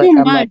much. Like, Too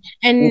I'm like, much.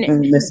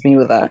 And miss me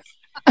with that.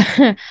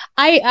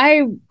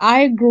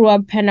 I grew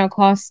up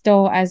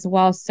Pentecostal as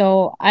well,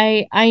 so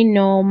I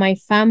know my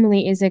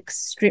family is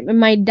extreme.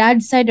 My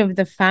dad's side of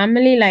the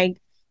family, like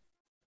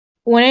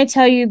when I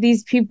tell you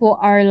these people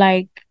are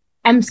like,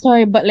 I'm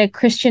sorry, but like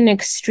Christian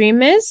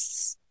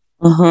extremists,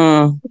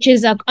 Uh-huh. which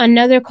is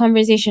another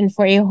conversation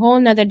for a whole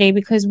nother day,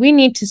 because we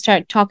need to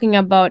start talking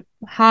about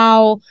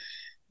how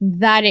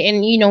that,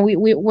 and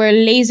we're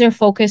laser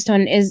focused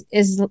on is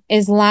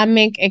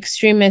Islamic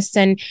extremists,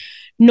 and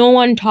no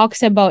one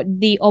talks about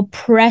the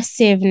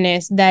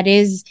oppressiveness that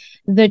is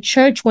the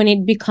church when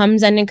it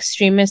becomes an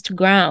extremist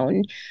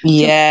ground to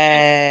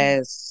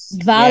Yes,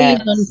 values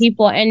on yes.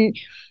 people. And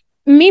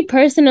me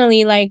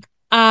personally, like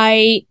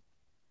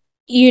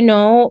you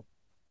know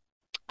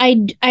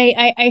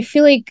I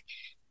feel like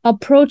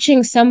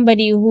approaching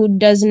somebody who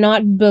does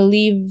not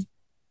believe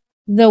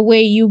the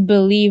way you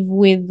believe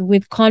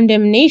with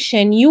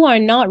condemnation, you are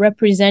not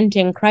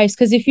representing Christ.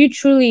 Because if you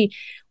truly,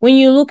 when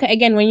you look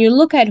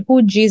at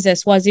who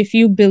Jesus was, if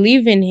you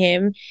believe in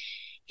him,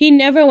 he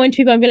never went to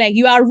people and be like,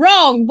 you are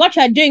wrong, what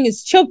you're doing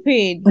is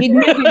stupid. He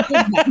never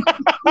did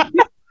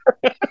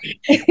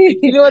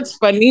You that. know what's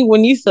funny?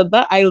 When you said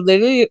that, I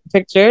literally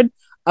pictured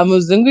a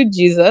Muzungu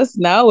Jesus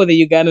now with a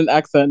Ugandan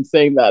accent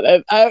saying that.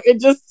 And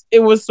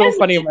it was so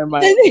funny in my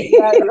mind.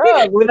 Yeah,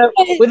 look,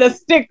 with a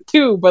stick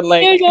too, but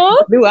like you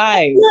know blue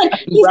eyes and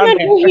he's brown not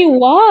hair. who he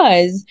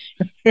was.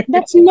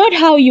 That's not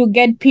how you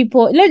get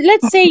people.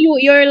 Let's say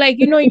you're like,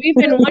 you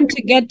even want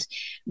to get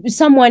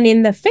someone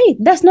in the faith.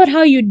 That's not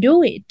how you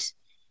do it.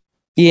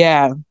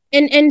 Yeah.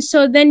 And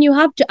so then you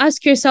have to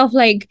ask yourself,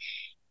 like,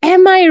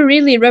 am I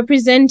really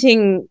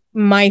representing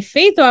my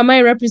faith, or am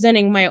I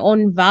representing my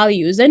own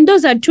values? And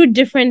those are two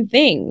different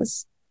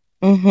things.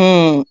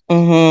 Mm-hmm.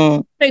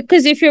 Mm-hmm.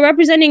 Because if you're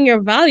representing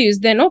your values,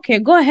 then okay,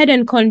 go ahead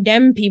and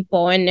condemn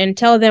people and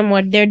tell them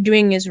what they're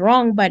doing is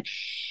wrong. But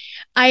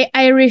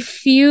I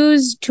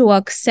refuse to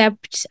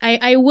accept.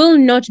 I will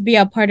not be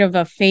a part of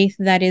a faith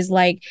that is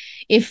like,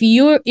 if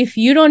you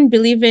don't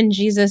believe in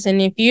Jesus,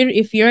 and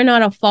if you're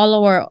not a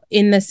follower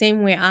in the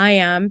same way I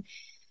am,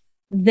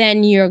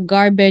 then you're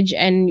garbage,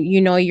 and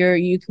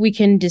we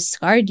can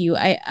discard you.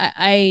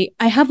 I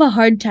have a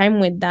hard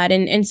time with that,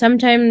 and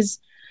sometimes,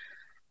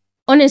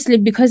 honestly,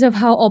 because of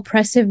how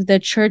oppressive the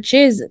church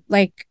is,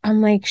 like,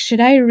 I'm like, should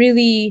I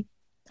really,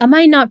 am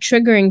I not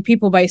triggering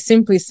people by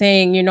simply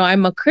saying,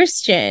 I'm a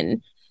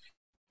Christian?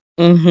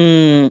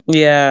 Yeah,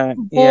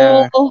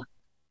 yeah. Oh,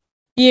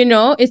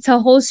 it's a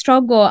whole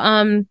struggle.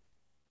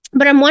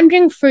 But I'm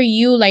wondering for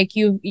you, like,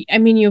 I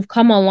mean, you've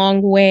come a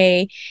long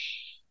way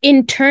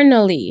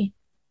internally.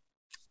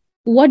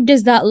 What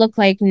does that look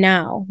like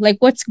now? Like,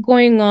 what's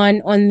going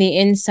on the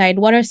inside?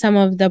 What are some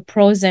of the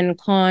pros and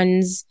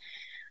cons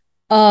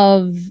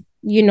of,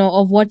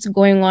 of what's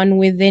going on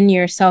within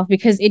yourself?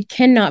 Because it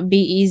cannot be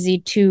easy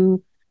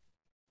to,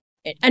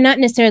 and not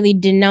necessarily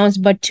denounce,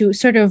 but to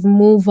sort of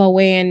move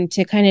away and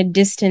to kind of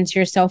distance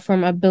yourself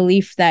from a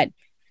belief that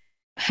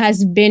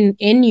has been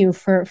in you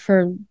for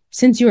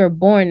since you were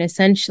born,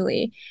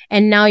 essentially.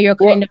 And now you're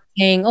kind Well, of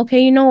saying, okay,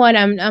 you know what,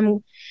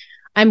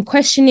 I'm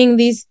questioning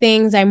these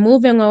things, I'm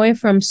moving away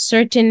from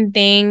certain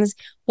things.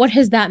 What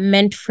has that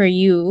meant for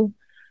you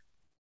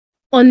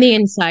on the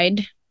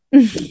inside?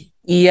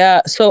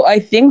 yeah. So I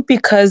think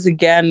because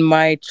again,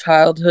 my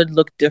childhood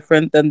looked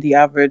different than the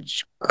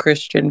average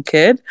Christian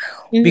kid,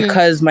 Mm-hmm.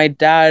 because my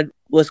dad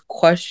was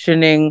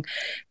questioning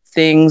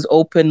things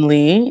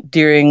openly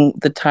during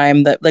the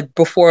time that, like,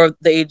 before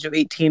the age of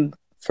 18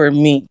 for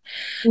me.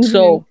 Mm-hmm.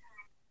 So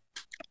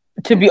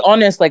to be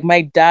honest, like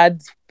my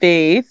dad's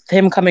faith,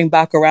 him coming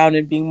back around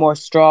and being more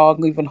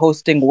strong, even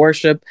hosting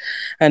worship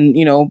and,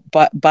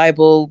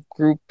 Bible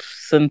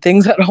groups and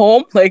things at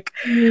home, like,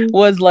 Mm-hmm.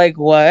 was like,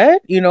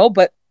 what,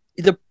 but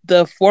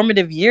the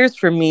formative years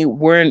for me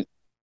weren't,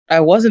 I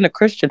wasn't a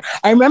Christian.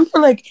 I remember,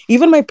 like,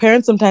 even my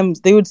parents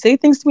sometimes they would say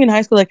things to me in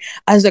high school, like,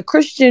 as a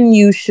Christian,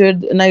 you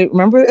should. And I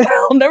remember,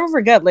 I'll never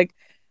forget, like,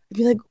 I'd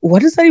be like,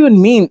 what does that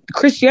even mean?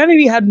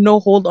 Christianity had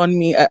no hold on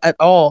me at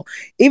all.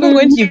 Even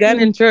going to Mm-hmm.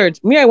 Ugandan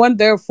church, me, I went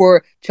there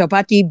for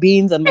chapati,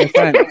 beans, and my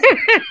friends.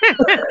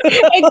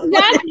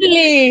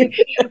 Exactly.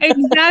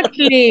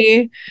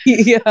 Exactly.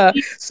 Yeah.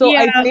 So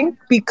I Yeah. think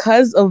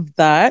because of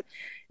that,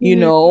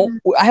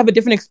 Mm-hmm. I have a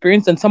different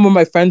experience than some of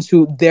my friends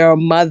who their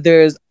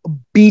mothers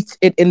beat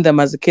it in them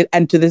as a kid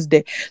and to this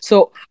day.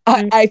 So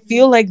I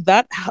feel like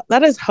that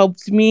has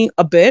helped me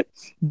a bit.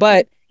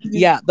 But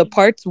yeah, the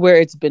parts where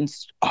it's been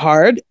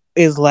hard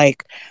is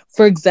like,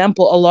 for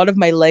example, a lot of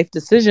my life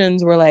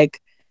decisions were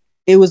like,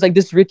 it was like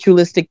this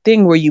ritualistic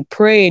thing where you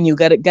pray and you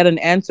get an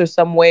answer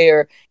some way,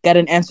 or get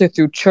an answer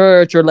through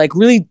church, or like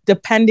really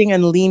depending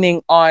and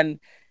leaning on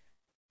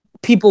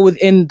people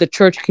within the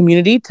church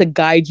community to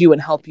guide you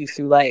and help you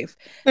through life.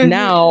 Mm-hmm.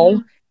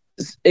 Now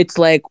it's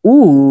like,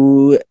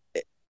 ooh,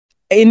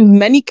 in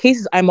many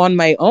cases I'm on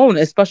my own,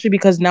 especially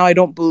because now I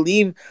don't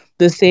believe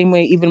the same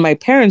way even my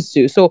parents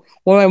do. So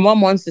when my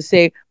mom wants to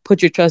say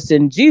put your trust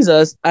in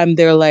Jesus, I'm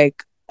there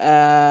like, you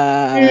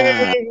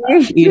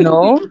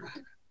know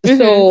Mm-hmm.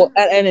 so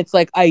and it's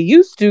like, I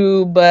used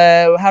to,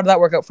 but how did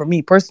that work out for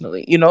me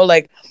personally,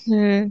 like,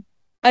 Mm-hmm.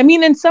 I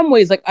mean, in some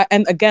ways, like,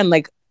 and again,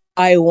 like,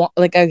 I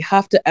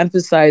have to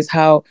emphasize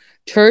how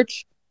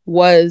church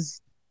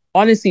was,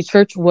 honestly,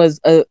 church was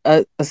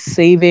a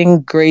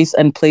saving grace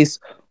and place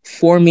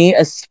for me,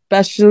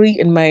 especially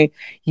in my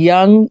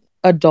young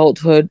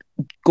adulthood,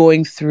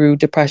 going through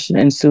depression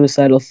and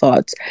suicidal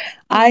thoughts.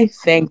 I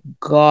thank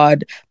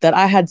God that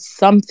I had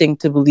something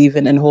to believe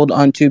in and hold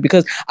on to,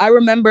 because I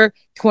remember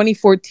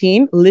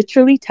 2014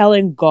 literally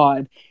telling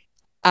God,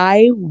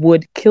 I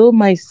would kill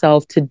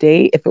myself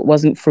today if it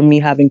wasn't for me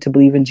having to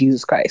believe in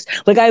Jesus Christ.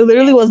 Like, I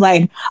literally was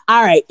like,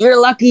 all right,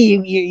 you're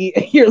lucky.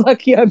 You're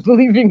lucky I'm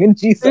believing in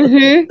Jesus.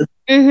 Mm-hmm.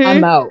 I'm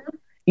Mm-hmm. out.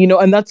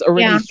 And that's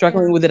already Yeah.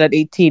 struggling with it at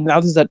 18. Now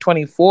this is at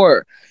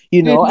 24,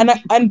 Mm-hmm.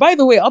 and by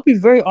the way, I'll be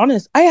very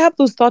honest. I have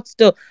those thoughts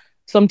still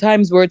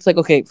sometimes where it's like,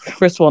 okay,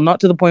 first of all, not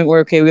to the point where,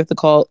 okay, we have to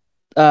call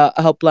a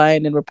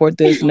helpline and report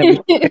this and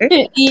everything.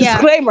 Okay? Yeah.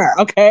 Disclaimer.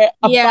 Okay.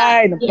 I'm Yeah.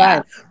 fine. I'm Yeah.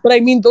 fine. But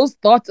I mean, those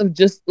thoughts of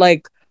just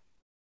like,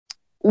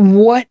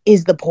 what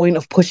is the point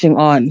of pushing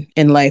on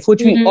in life,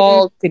 which we Mm-hmm.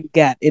 all could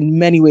get in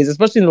many ways,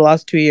 especially in the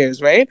last 2 years,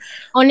 right?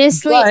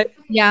 Honestly, But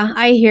yeah,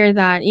 I hear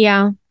that.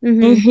 Yeah.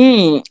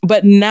 Mm-hmm.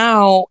 but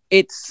now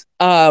it's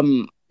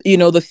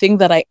the thing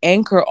that I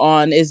anchor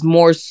on is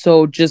more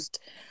so just,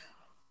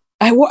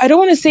 I don't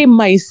want to say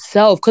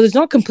myself, because it's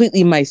not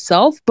completely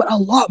myself, but a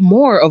lot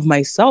more of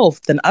myself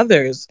than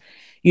others,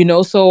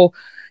 so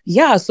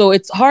yeah, so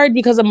it's hard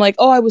because I'm like,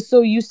 oh, I was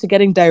so used to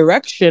getting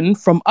direction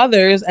from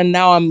others, and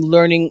now I'm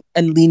learning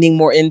and leaning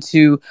more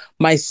into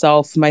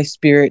myself, my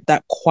spirit,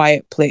 that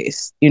quiet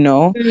place.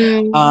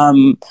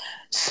 Mm-hmm.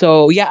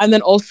 So yeah, and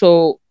then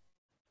also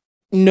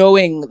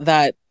knowing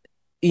that,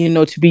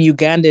 to be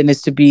Ugandan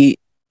is to be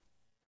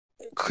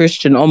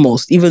Christian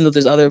almost, even though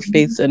there's other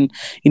faiths, and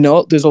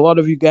there's a lot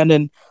of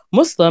Ugandan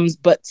Muslims,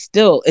 but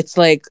still, it's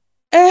like,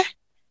 eh,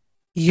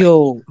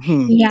 I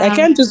Yeah.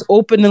 can't just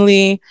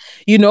openly,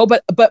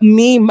 but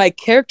me, my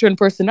character and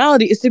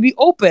personality is to be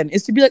open,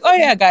 is to be like, oh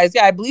yeah, guys,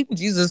 yeah, I believe in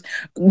Jesus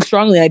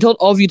strongly. I told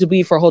all of you to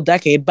believe for a whole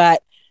decade,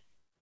 but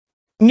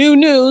new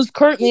news,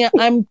 currently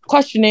I'm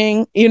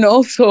questioning,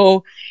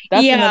 so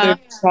that's Yeah. another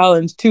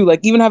challenge too. Like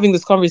even having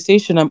this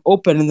conversation, I'm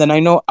open, and then I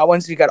know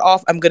once we get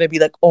off, I'm gonna be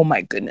like, oh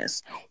my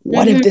goodness,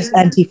 what if this Mm-hmm.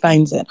 auntie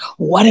finds it?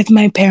 What if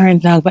my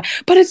parents now? But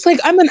it's like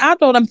I'm an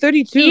adult, I'm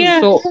 32, Yeah.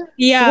 so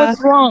Yeah.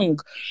 what's wrong?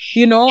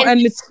 And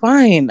And it's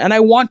fine. And I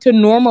want to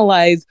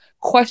normalize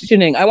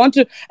questioning. I want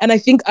to, and I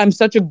think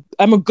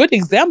I'm a good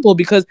example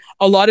because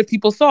a lot of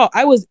people saw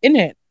I was in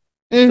it.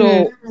 mhm.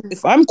 So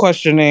if I'm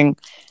questioning,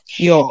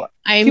 yo,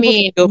 I people should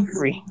mean, feel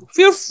free.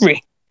 Feel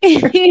free.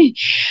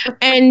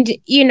 and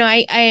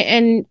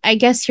I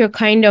guess you're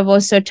kind of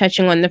also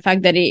touching on the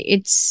fact that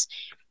it's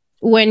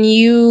when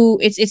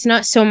it's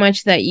not so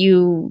much that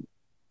you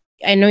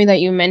I know that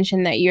you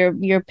mentioned that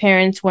your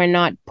parents were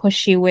not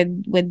pushy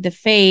with the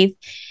faith,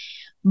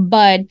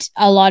 but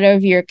a lot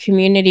of your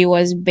community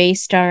was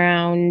based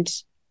around,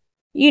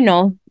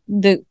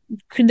 the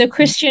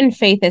Christian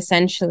faith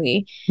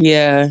essentially,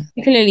 Yeah.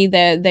 particularly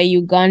the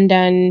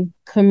Ugandan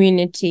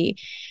community.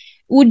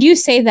 Would you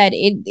say that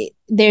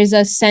there's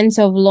a sense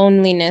of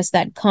loneliness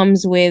that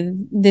comes with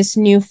this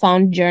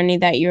newfound journey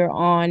that you're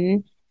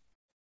on?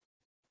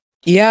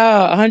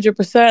 Yeah,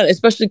 100%.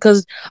 Especially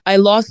because I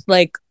lost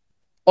like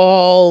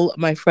all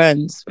my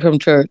friends from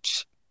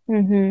church.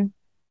 Mm-hmm. Mm-hmm.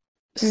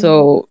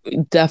 So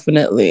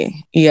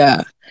definitely.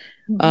 Yeah.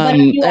 But are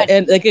you at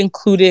And like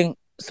including,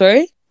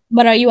 sorry?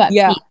 but are you at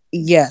Yeah. peace?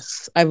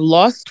 Yes. I've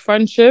lost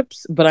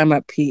friendships, but I'm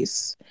at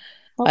peace.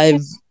 Okay.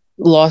 I've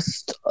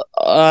lost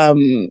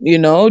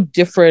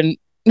different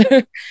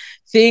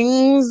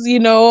things,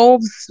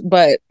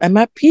 but I'm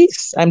at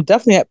peace. I'm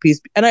definitely at peace.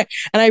 And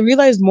I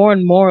realize more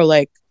and more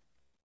like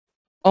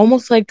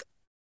almost like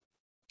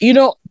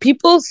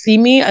people see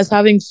me as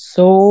having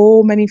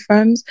so many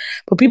friends,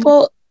 but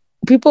people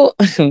people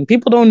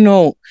don't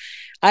know.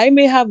 I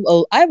have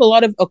a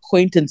lot of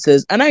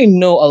acquaintances and I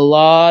know a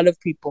lot of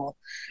people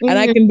and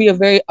I Mm-hmm. can be a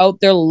very out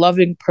there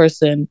loving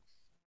person,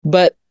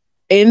 but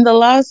in the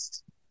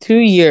last 2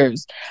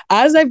 years,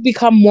 as I've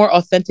become more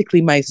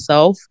authentically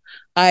myself,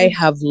 I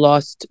have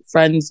lost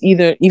friends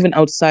either even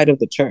outside of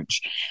the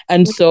church.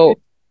 And so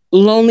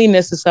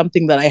loneliness is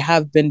something that I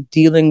have been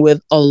dealing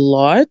with a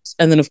lot.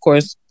 And then of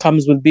course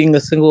comes with being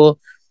a single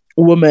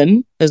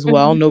woman as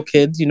well, Mm-hmm. no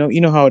kids, you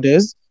know how it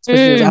is,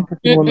 especially as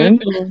African women.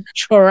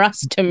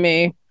 Trust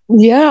me.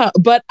 Yeah,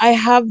 but I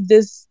have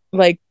this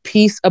like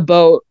piece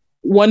about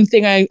one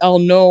thing I'll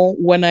know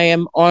when I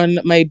am on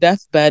my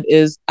deathbed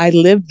is I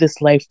live this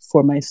life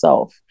for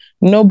myself,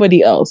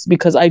 nobody else,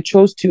 because I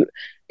chose to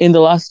in the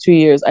last 2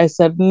 years. I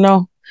said,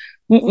 no,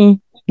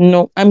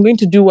 no, I'm going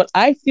to do what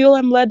I feel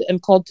I'm led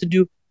and called to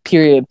do,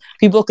 period.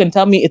 People can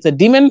tell me it's a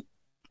demon,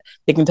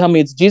 they can tell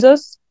me it's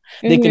Jesus,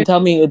 they Mm-hmm. can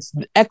tell me it's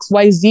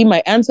XYZ,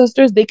 my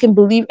ancestors, they can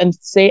believe and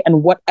say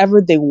and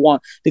whatever they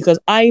want because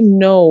I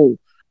know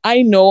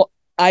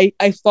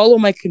I follow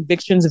my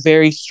convictions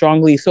very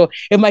strongly. So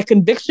if my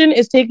conviction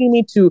is taking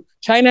me to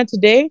China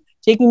today,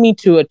 taking me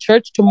to a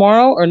church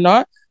tomorrow or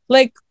not,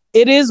 like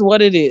it is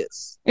what it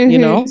is.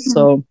 Mm-hmm.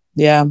 So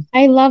yeah.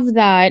 I love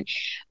that.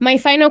 My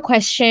final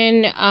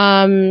question,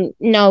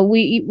 no,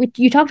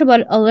 you talked about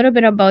a little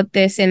bit about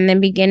this in the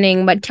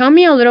beginning, but tell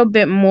me a little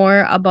bit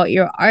more about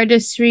your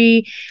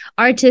artistry,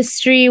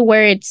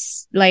 where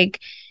it's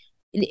like,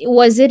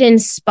 was it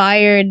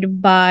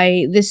inspired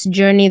by this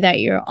journey that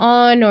you're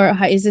on, or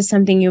is this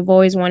something you've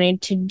always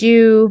wanted to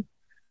do?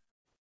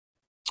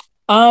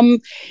 Um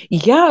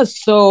yeah,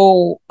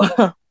 so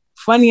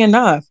funny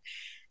enough,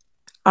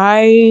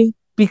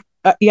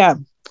 yeah,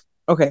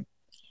 okay.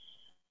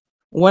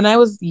 When I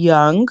was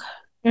young,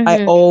 I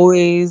Mm-hmm.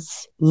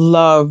 always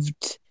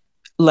loved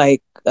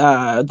like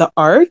the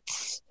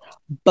arts,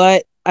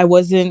 but I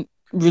wasn't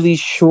really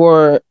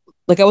sure,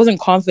 like I wasn't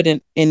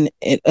confident in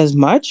it as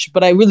much,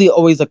 but I really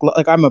always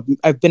like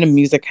I've been a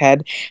music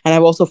head and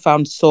I've also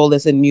found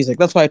solace in music.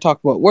 That's why I talk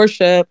about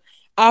worship,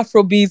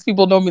 Afro beats.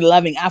 People know me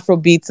loving Afro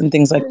beats and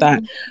things like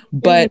that. Mm-hmm.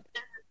 But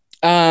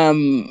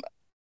um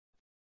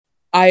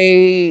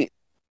I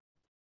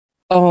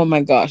oh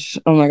my gosh.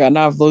 Oh my god,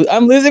 now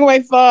I'm losing my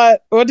thought.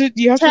 What did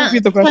you have to Tell,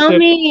 repeat the tell question?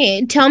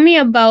 me tell me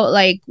about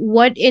like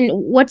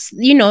what's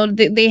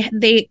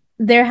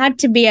there had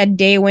to be a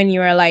day when you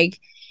were like,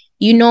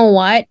 you know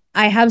what,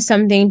 I have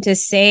something to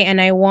say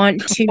and I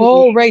want to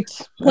Oh, right.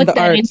 And put the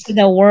that art. into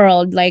the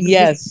world, like this is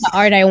Yes. the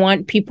art I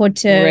want people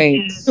Right.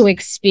 to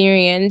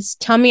experience.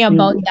 Tell me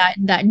about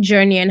Mm. that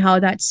journey and how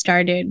that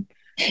started.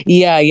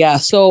 Yeah, yeah.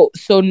 So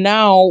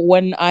now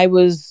when I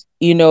was,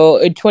 in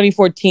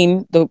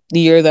 2014, the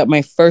year that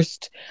my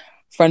first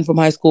friend from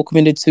high school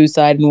committed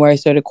suicide and where I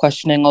started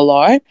questioning a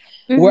lot,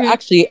 where Mm-hmm.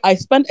 actually I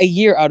spent a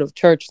year out of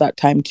church that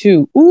time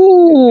too.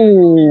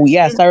 Ooh,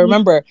 yes. I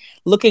remember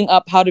looking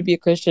up how to be a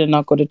Christian and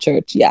not go to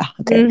church. Yeah,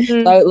 okay. So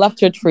Mm-hmm. I left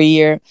church for a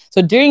year.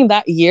 So during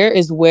that year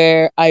is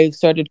where I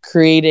started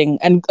creating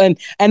and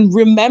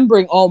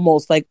remembering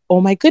almost like, oh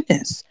my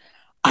goodness,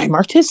 I'm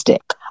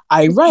artistic.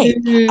 I write. I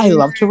Mm-hmm.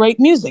 love to write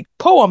music,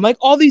 poem, like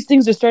all these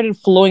things just started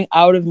flowing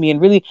out of me and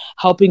really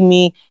helping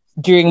me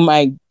during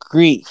my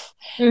grief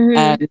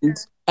Mm-hmm.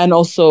 and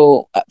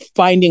also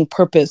finding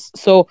purpose.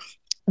 So,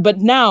 but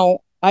now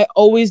I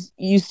always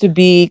used to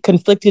be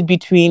conflicted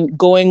between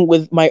going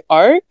with my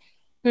art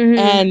Mm-hmm.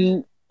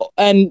 and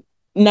and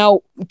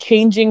now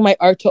changing my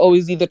art to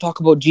always either talk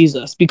about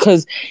Jesus,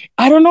 because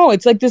I don't know,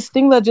 it's like this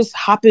thing that just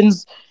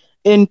happens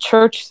in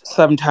church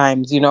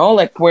sometimes,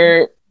 like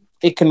where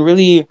it can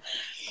really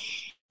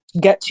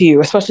get to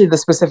you, especially the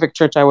specific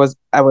church I was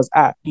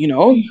at,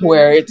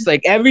 where it's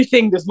like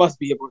everything just must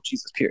be about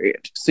Jesus,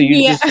 period. So you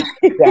Yeah. just,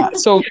 yeah.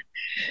 So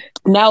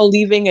now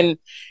leaving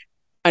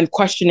and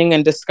questioning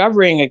and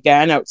discovering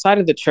again outside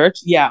of the church,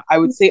 yeah, I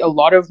would say a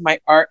lot of my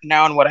art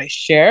now and what I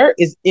share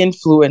is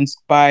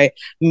influenced by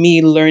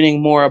me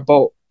learning more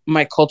about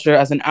my culture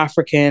as an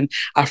African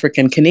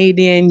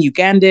Canadian,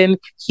 Ugandan,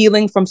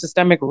 healing from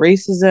systemic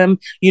racism.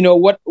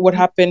 What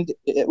happened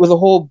with the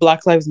whole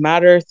Black Lives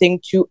Matter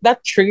thing too.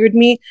 That triggered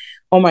me.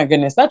 Oh my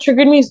goodness, that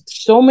triggered me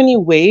so many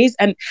ways.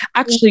 And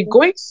actually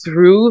going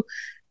through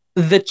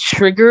the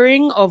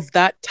triggering of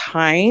that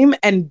time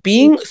and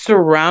being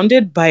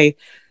surrounded by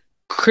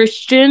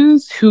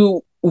Christians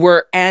who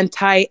were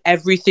anti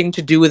everything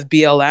to do with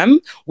BLM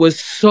was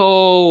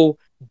so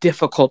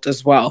difficult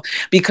as well, Yeah.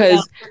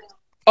 because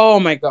oh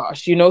my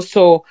gosh,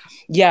 so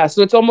yeah,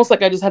 so it's almost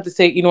like I just had to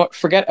say, what,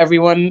 forget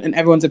everyone and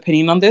everyone's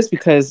opinion on this,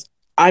 because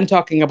I'm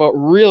talking about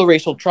real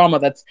racial trauma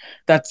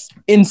that's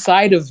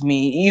inside of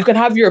me. You can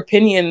have your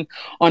opinion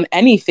on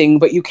anything,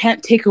 but you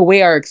can't take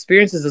away our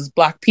experiences as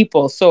Black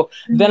people. So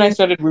then I Mm-hmm.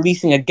 started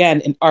releasing again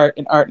in art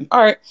and art and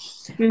art.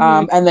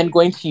 Mm-hmm. And then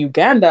going to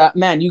Uganda,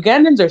 man,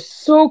 Ugandans are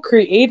so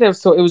creative.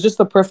 So it was just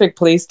the perfect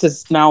place to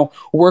now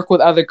work with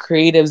other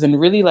creatives and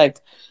really like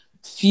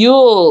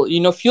fuel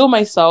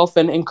myself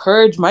and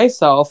encourage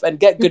myself and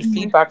get good Mm-hmm.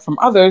 feedback from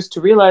others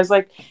to realize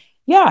like,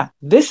 yeah,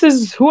 this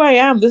is who I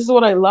am. This is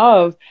what I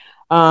love.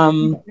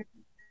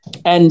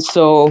 And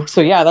so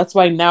yeah, that's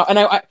why now, and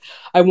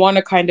I want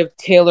to kind of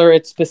tailor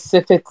it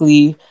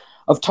specifically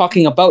of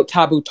talking about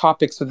taboo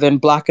topics within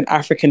Black and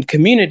African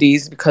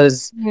communities,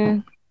 because Mm-hmm.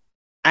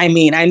 I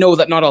mean, I know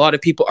that not a lot of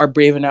people are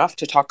brave enough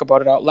to talk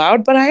about it out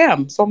loud, but I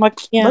am. So I'm like,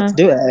 Yeah. let's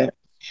do it.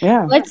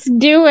 Yeah. Let's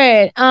do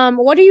it.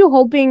 What are you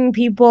hoping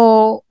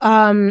people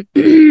like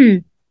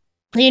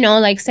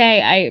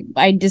say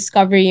I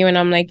discover you and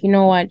I'm like, you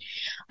know what?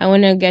 I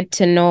want to get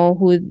to know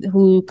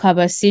who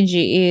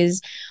Kabasiji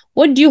is.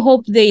 What do you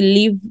hope they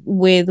leave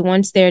with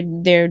once they're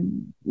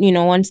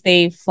once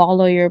they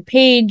follow your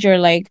page or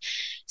like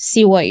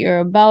see what you're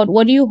about?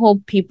 What do you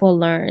hope people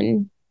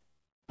learn?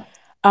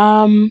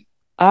 Um,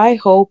 I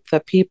hope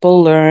that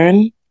people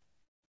learn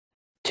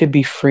to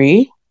be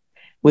free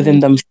within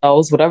Mm-hmm.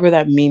 themselves, whatever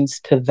that means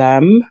to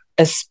them,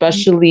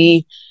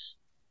 especially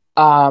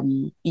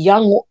young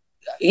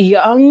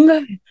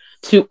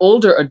to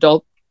older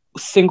adult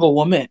single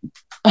women,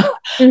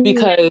 Mm-hmm.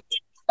 because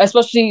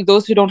especially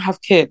those who don't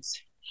have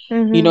kids,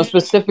 Mm-hmm.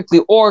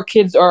 specifically, or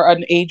kids are at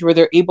an age where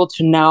they're able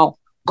to now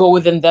go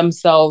within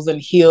themselves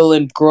and heal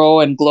and grow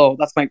and glow.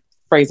 That's my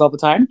phrase all the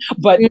time.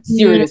 But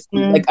seriously,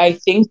 Mm-hmm. like I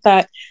think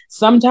that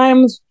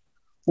sometimes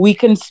we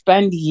can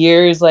spend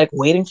years like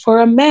waiting for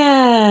a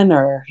man,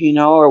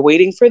 or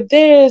waiting for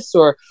this,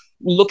 or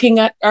looking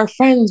at our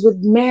friends with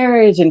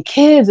marriage and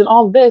kids and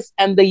all this,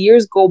 and the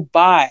years go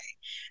by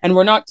and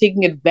we're not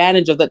taking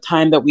advantage of the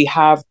time that we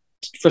have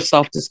for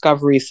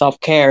self-discovery,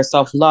 self-care,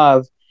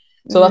 self-love.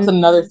 So that's Mm-hmm.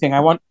 another thing I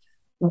want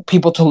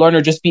people to learn,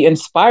 or just be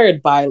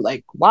inspired by,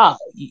 like, wow,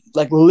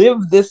 like live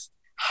this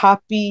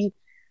happy,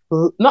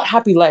 not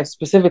happy life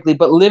specifically,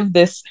 but live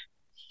this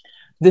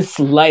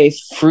life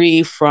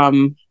free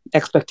from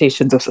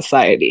expectations of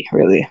society,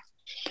 really.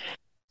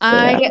 So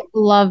yeah. I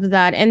love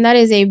that. And that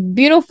is a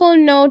beautiful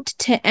note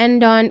to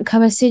end on.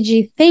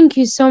 Kabasiji, thank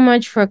you so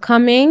much for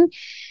coming.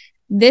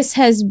 This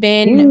has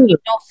been,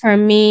 for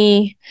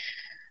me,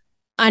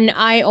 an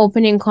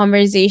eye-opening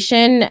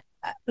conversation.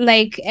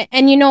 Like,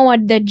 and you know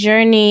what? The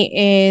journey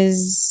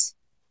is,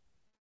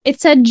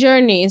 it's a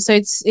journey. So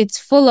it's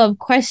full of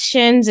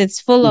questions,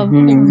 it's full of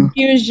Mm-hmm.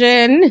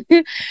 confusion.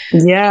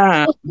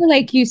 Yeah. Also,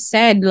 like you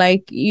said,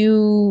 like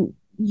you're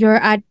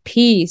at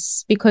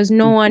peace because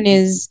no one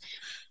is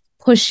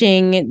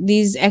pushing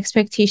these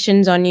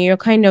expectations on you. You're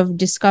kind of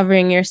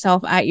discovering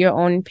yourself at your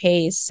own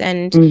pace.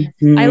 And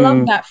I love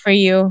Mm-hmm. that for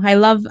you. I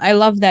love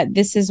that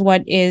this is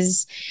what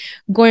is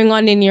going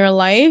on in your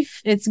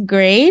life. It's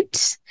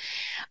great.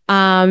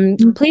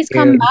 Please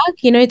come Yeah. back.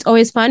 It's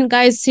always fun.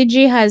 Guys,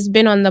 Siji has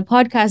been on the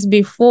podcast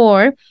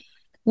before.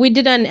 We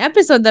did an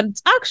episode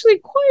that's actually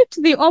quite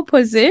the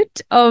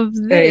opposite of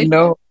I this,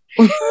 know.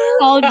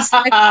 called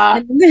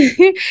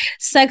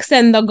Sex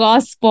and the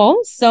Gospel.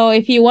 So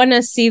if you want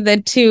to see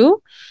the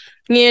two,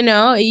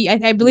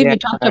 I believe Yeah. you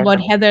talked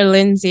about Heather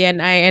Lindsay,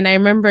 and I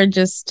remember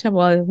just,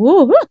 well,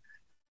 woo.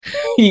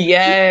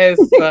 Yes.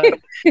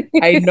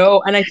 I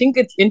know. And I think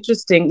it's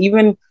interesting,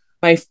 even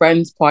my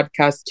friend's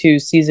podcast too,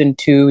 season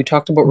 2, we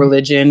talked about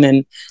religion,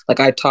 and like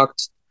I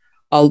talked,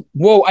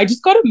 whoa, I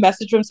just got a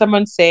message from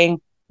someone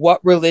saying, what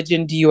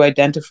religion do you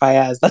identify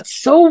as? That's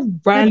so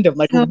random,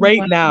 like So right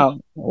wow. now.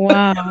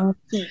 Wow.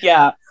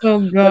 Yeah. Oh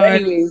But God.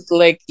 anyways,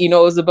 like, you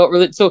know, it was about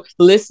religion. So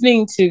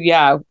listening to,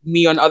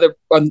 me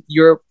on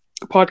your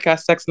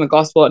podcast, Sex and the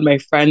Gospel, and my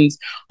friends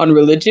on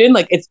religion,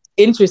 like it's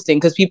interesting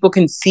because people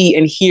can see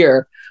and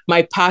hear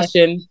my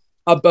passion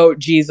about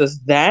Jesus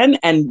then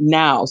and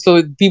now.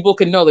 So people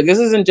can know, like, this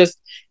isn't just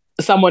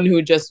someone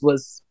who just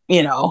was,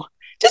 you know,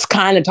 just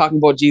kind of talking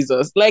about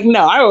Jesus. Like,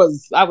 no, I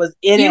was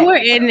in You it. were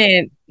in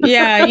it.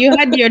 Yeah, you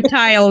had your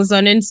tiles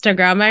on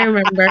Instagram. I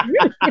remember.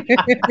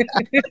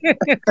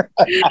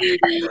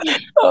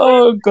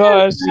 Oh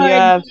gosh,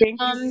 yeah. Thank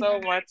you Um,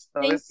 so much,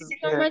 though. Thank This you is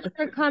so good. much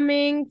for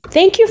coming.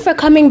 Thank you for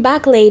coming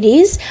back,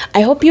 ladies.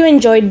 I hope you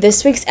enjoyed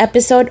this week's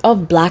episode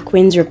of Black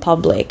Queens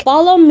Republic.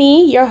 Follow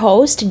me, your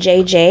host,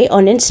 JJ,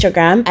 on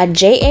Instagram at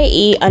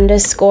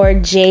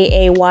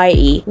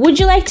JAE_JAYE. Would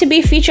you like to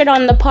be featured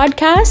on the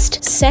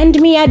podcast?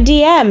 Send me a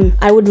DM.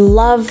 I would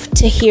love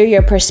to hear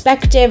your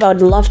perspective. I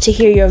would love to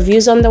hear your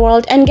views on the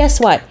world. And guess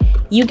what?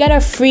 You get a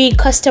free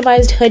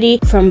customized hoodie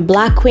from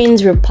Black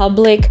Queens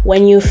Republic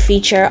when you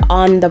feature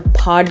on the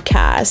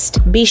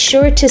podcast. Be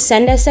sure to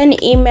send us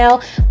an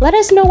email. Let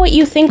us know what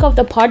you think of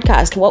the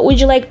podcast. What would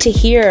you like to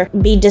hear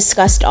be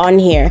discussed on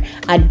here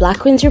at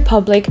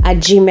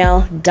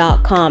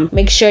blackqueensrepublic@gmail.com.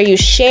 Make sure you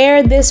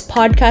share this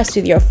podcast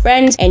with your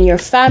friends and your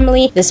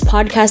family. This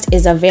podcast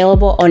is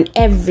available on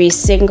every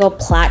single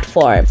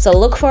platform. So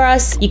look for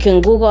us. You can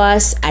Google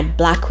us at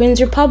Black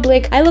Queens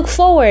Republic. I look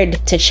forward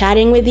to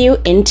chatting with you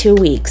in 2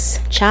 weeks.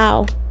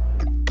 Ciao.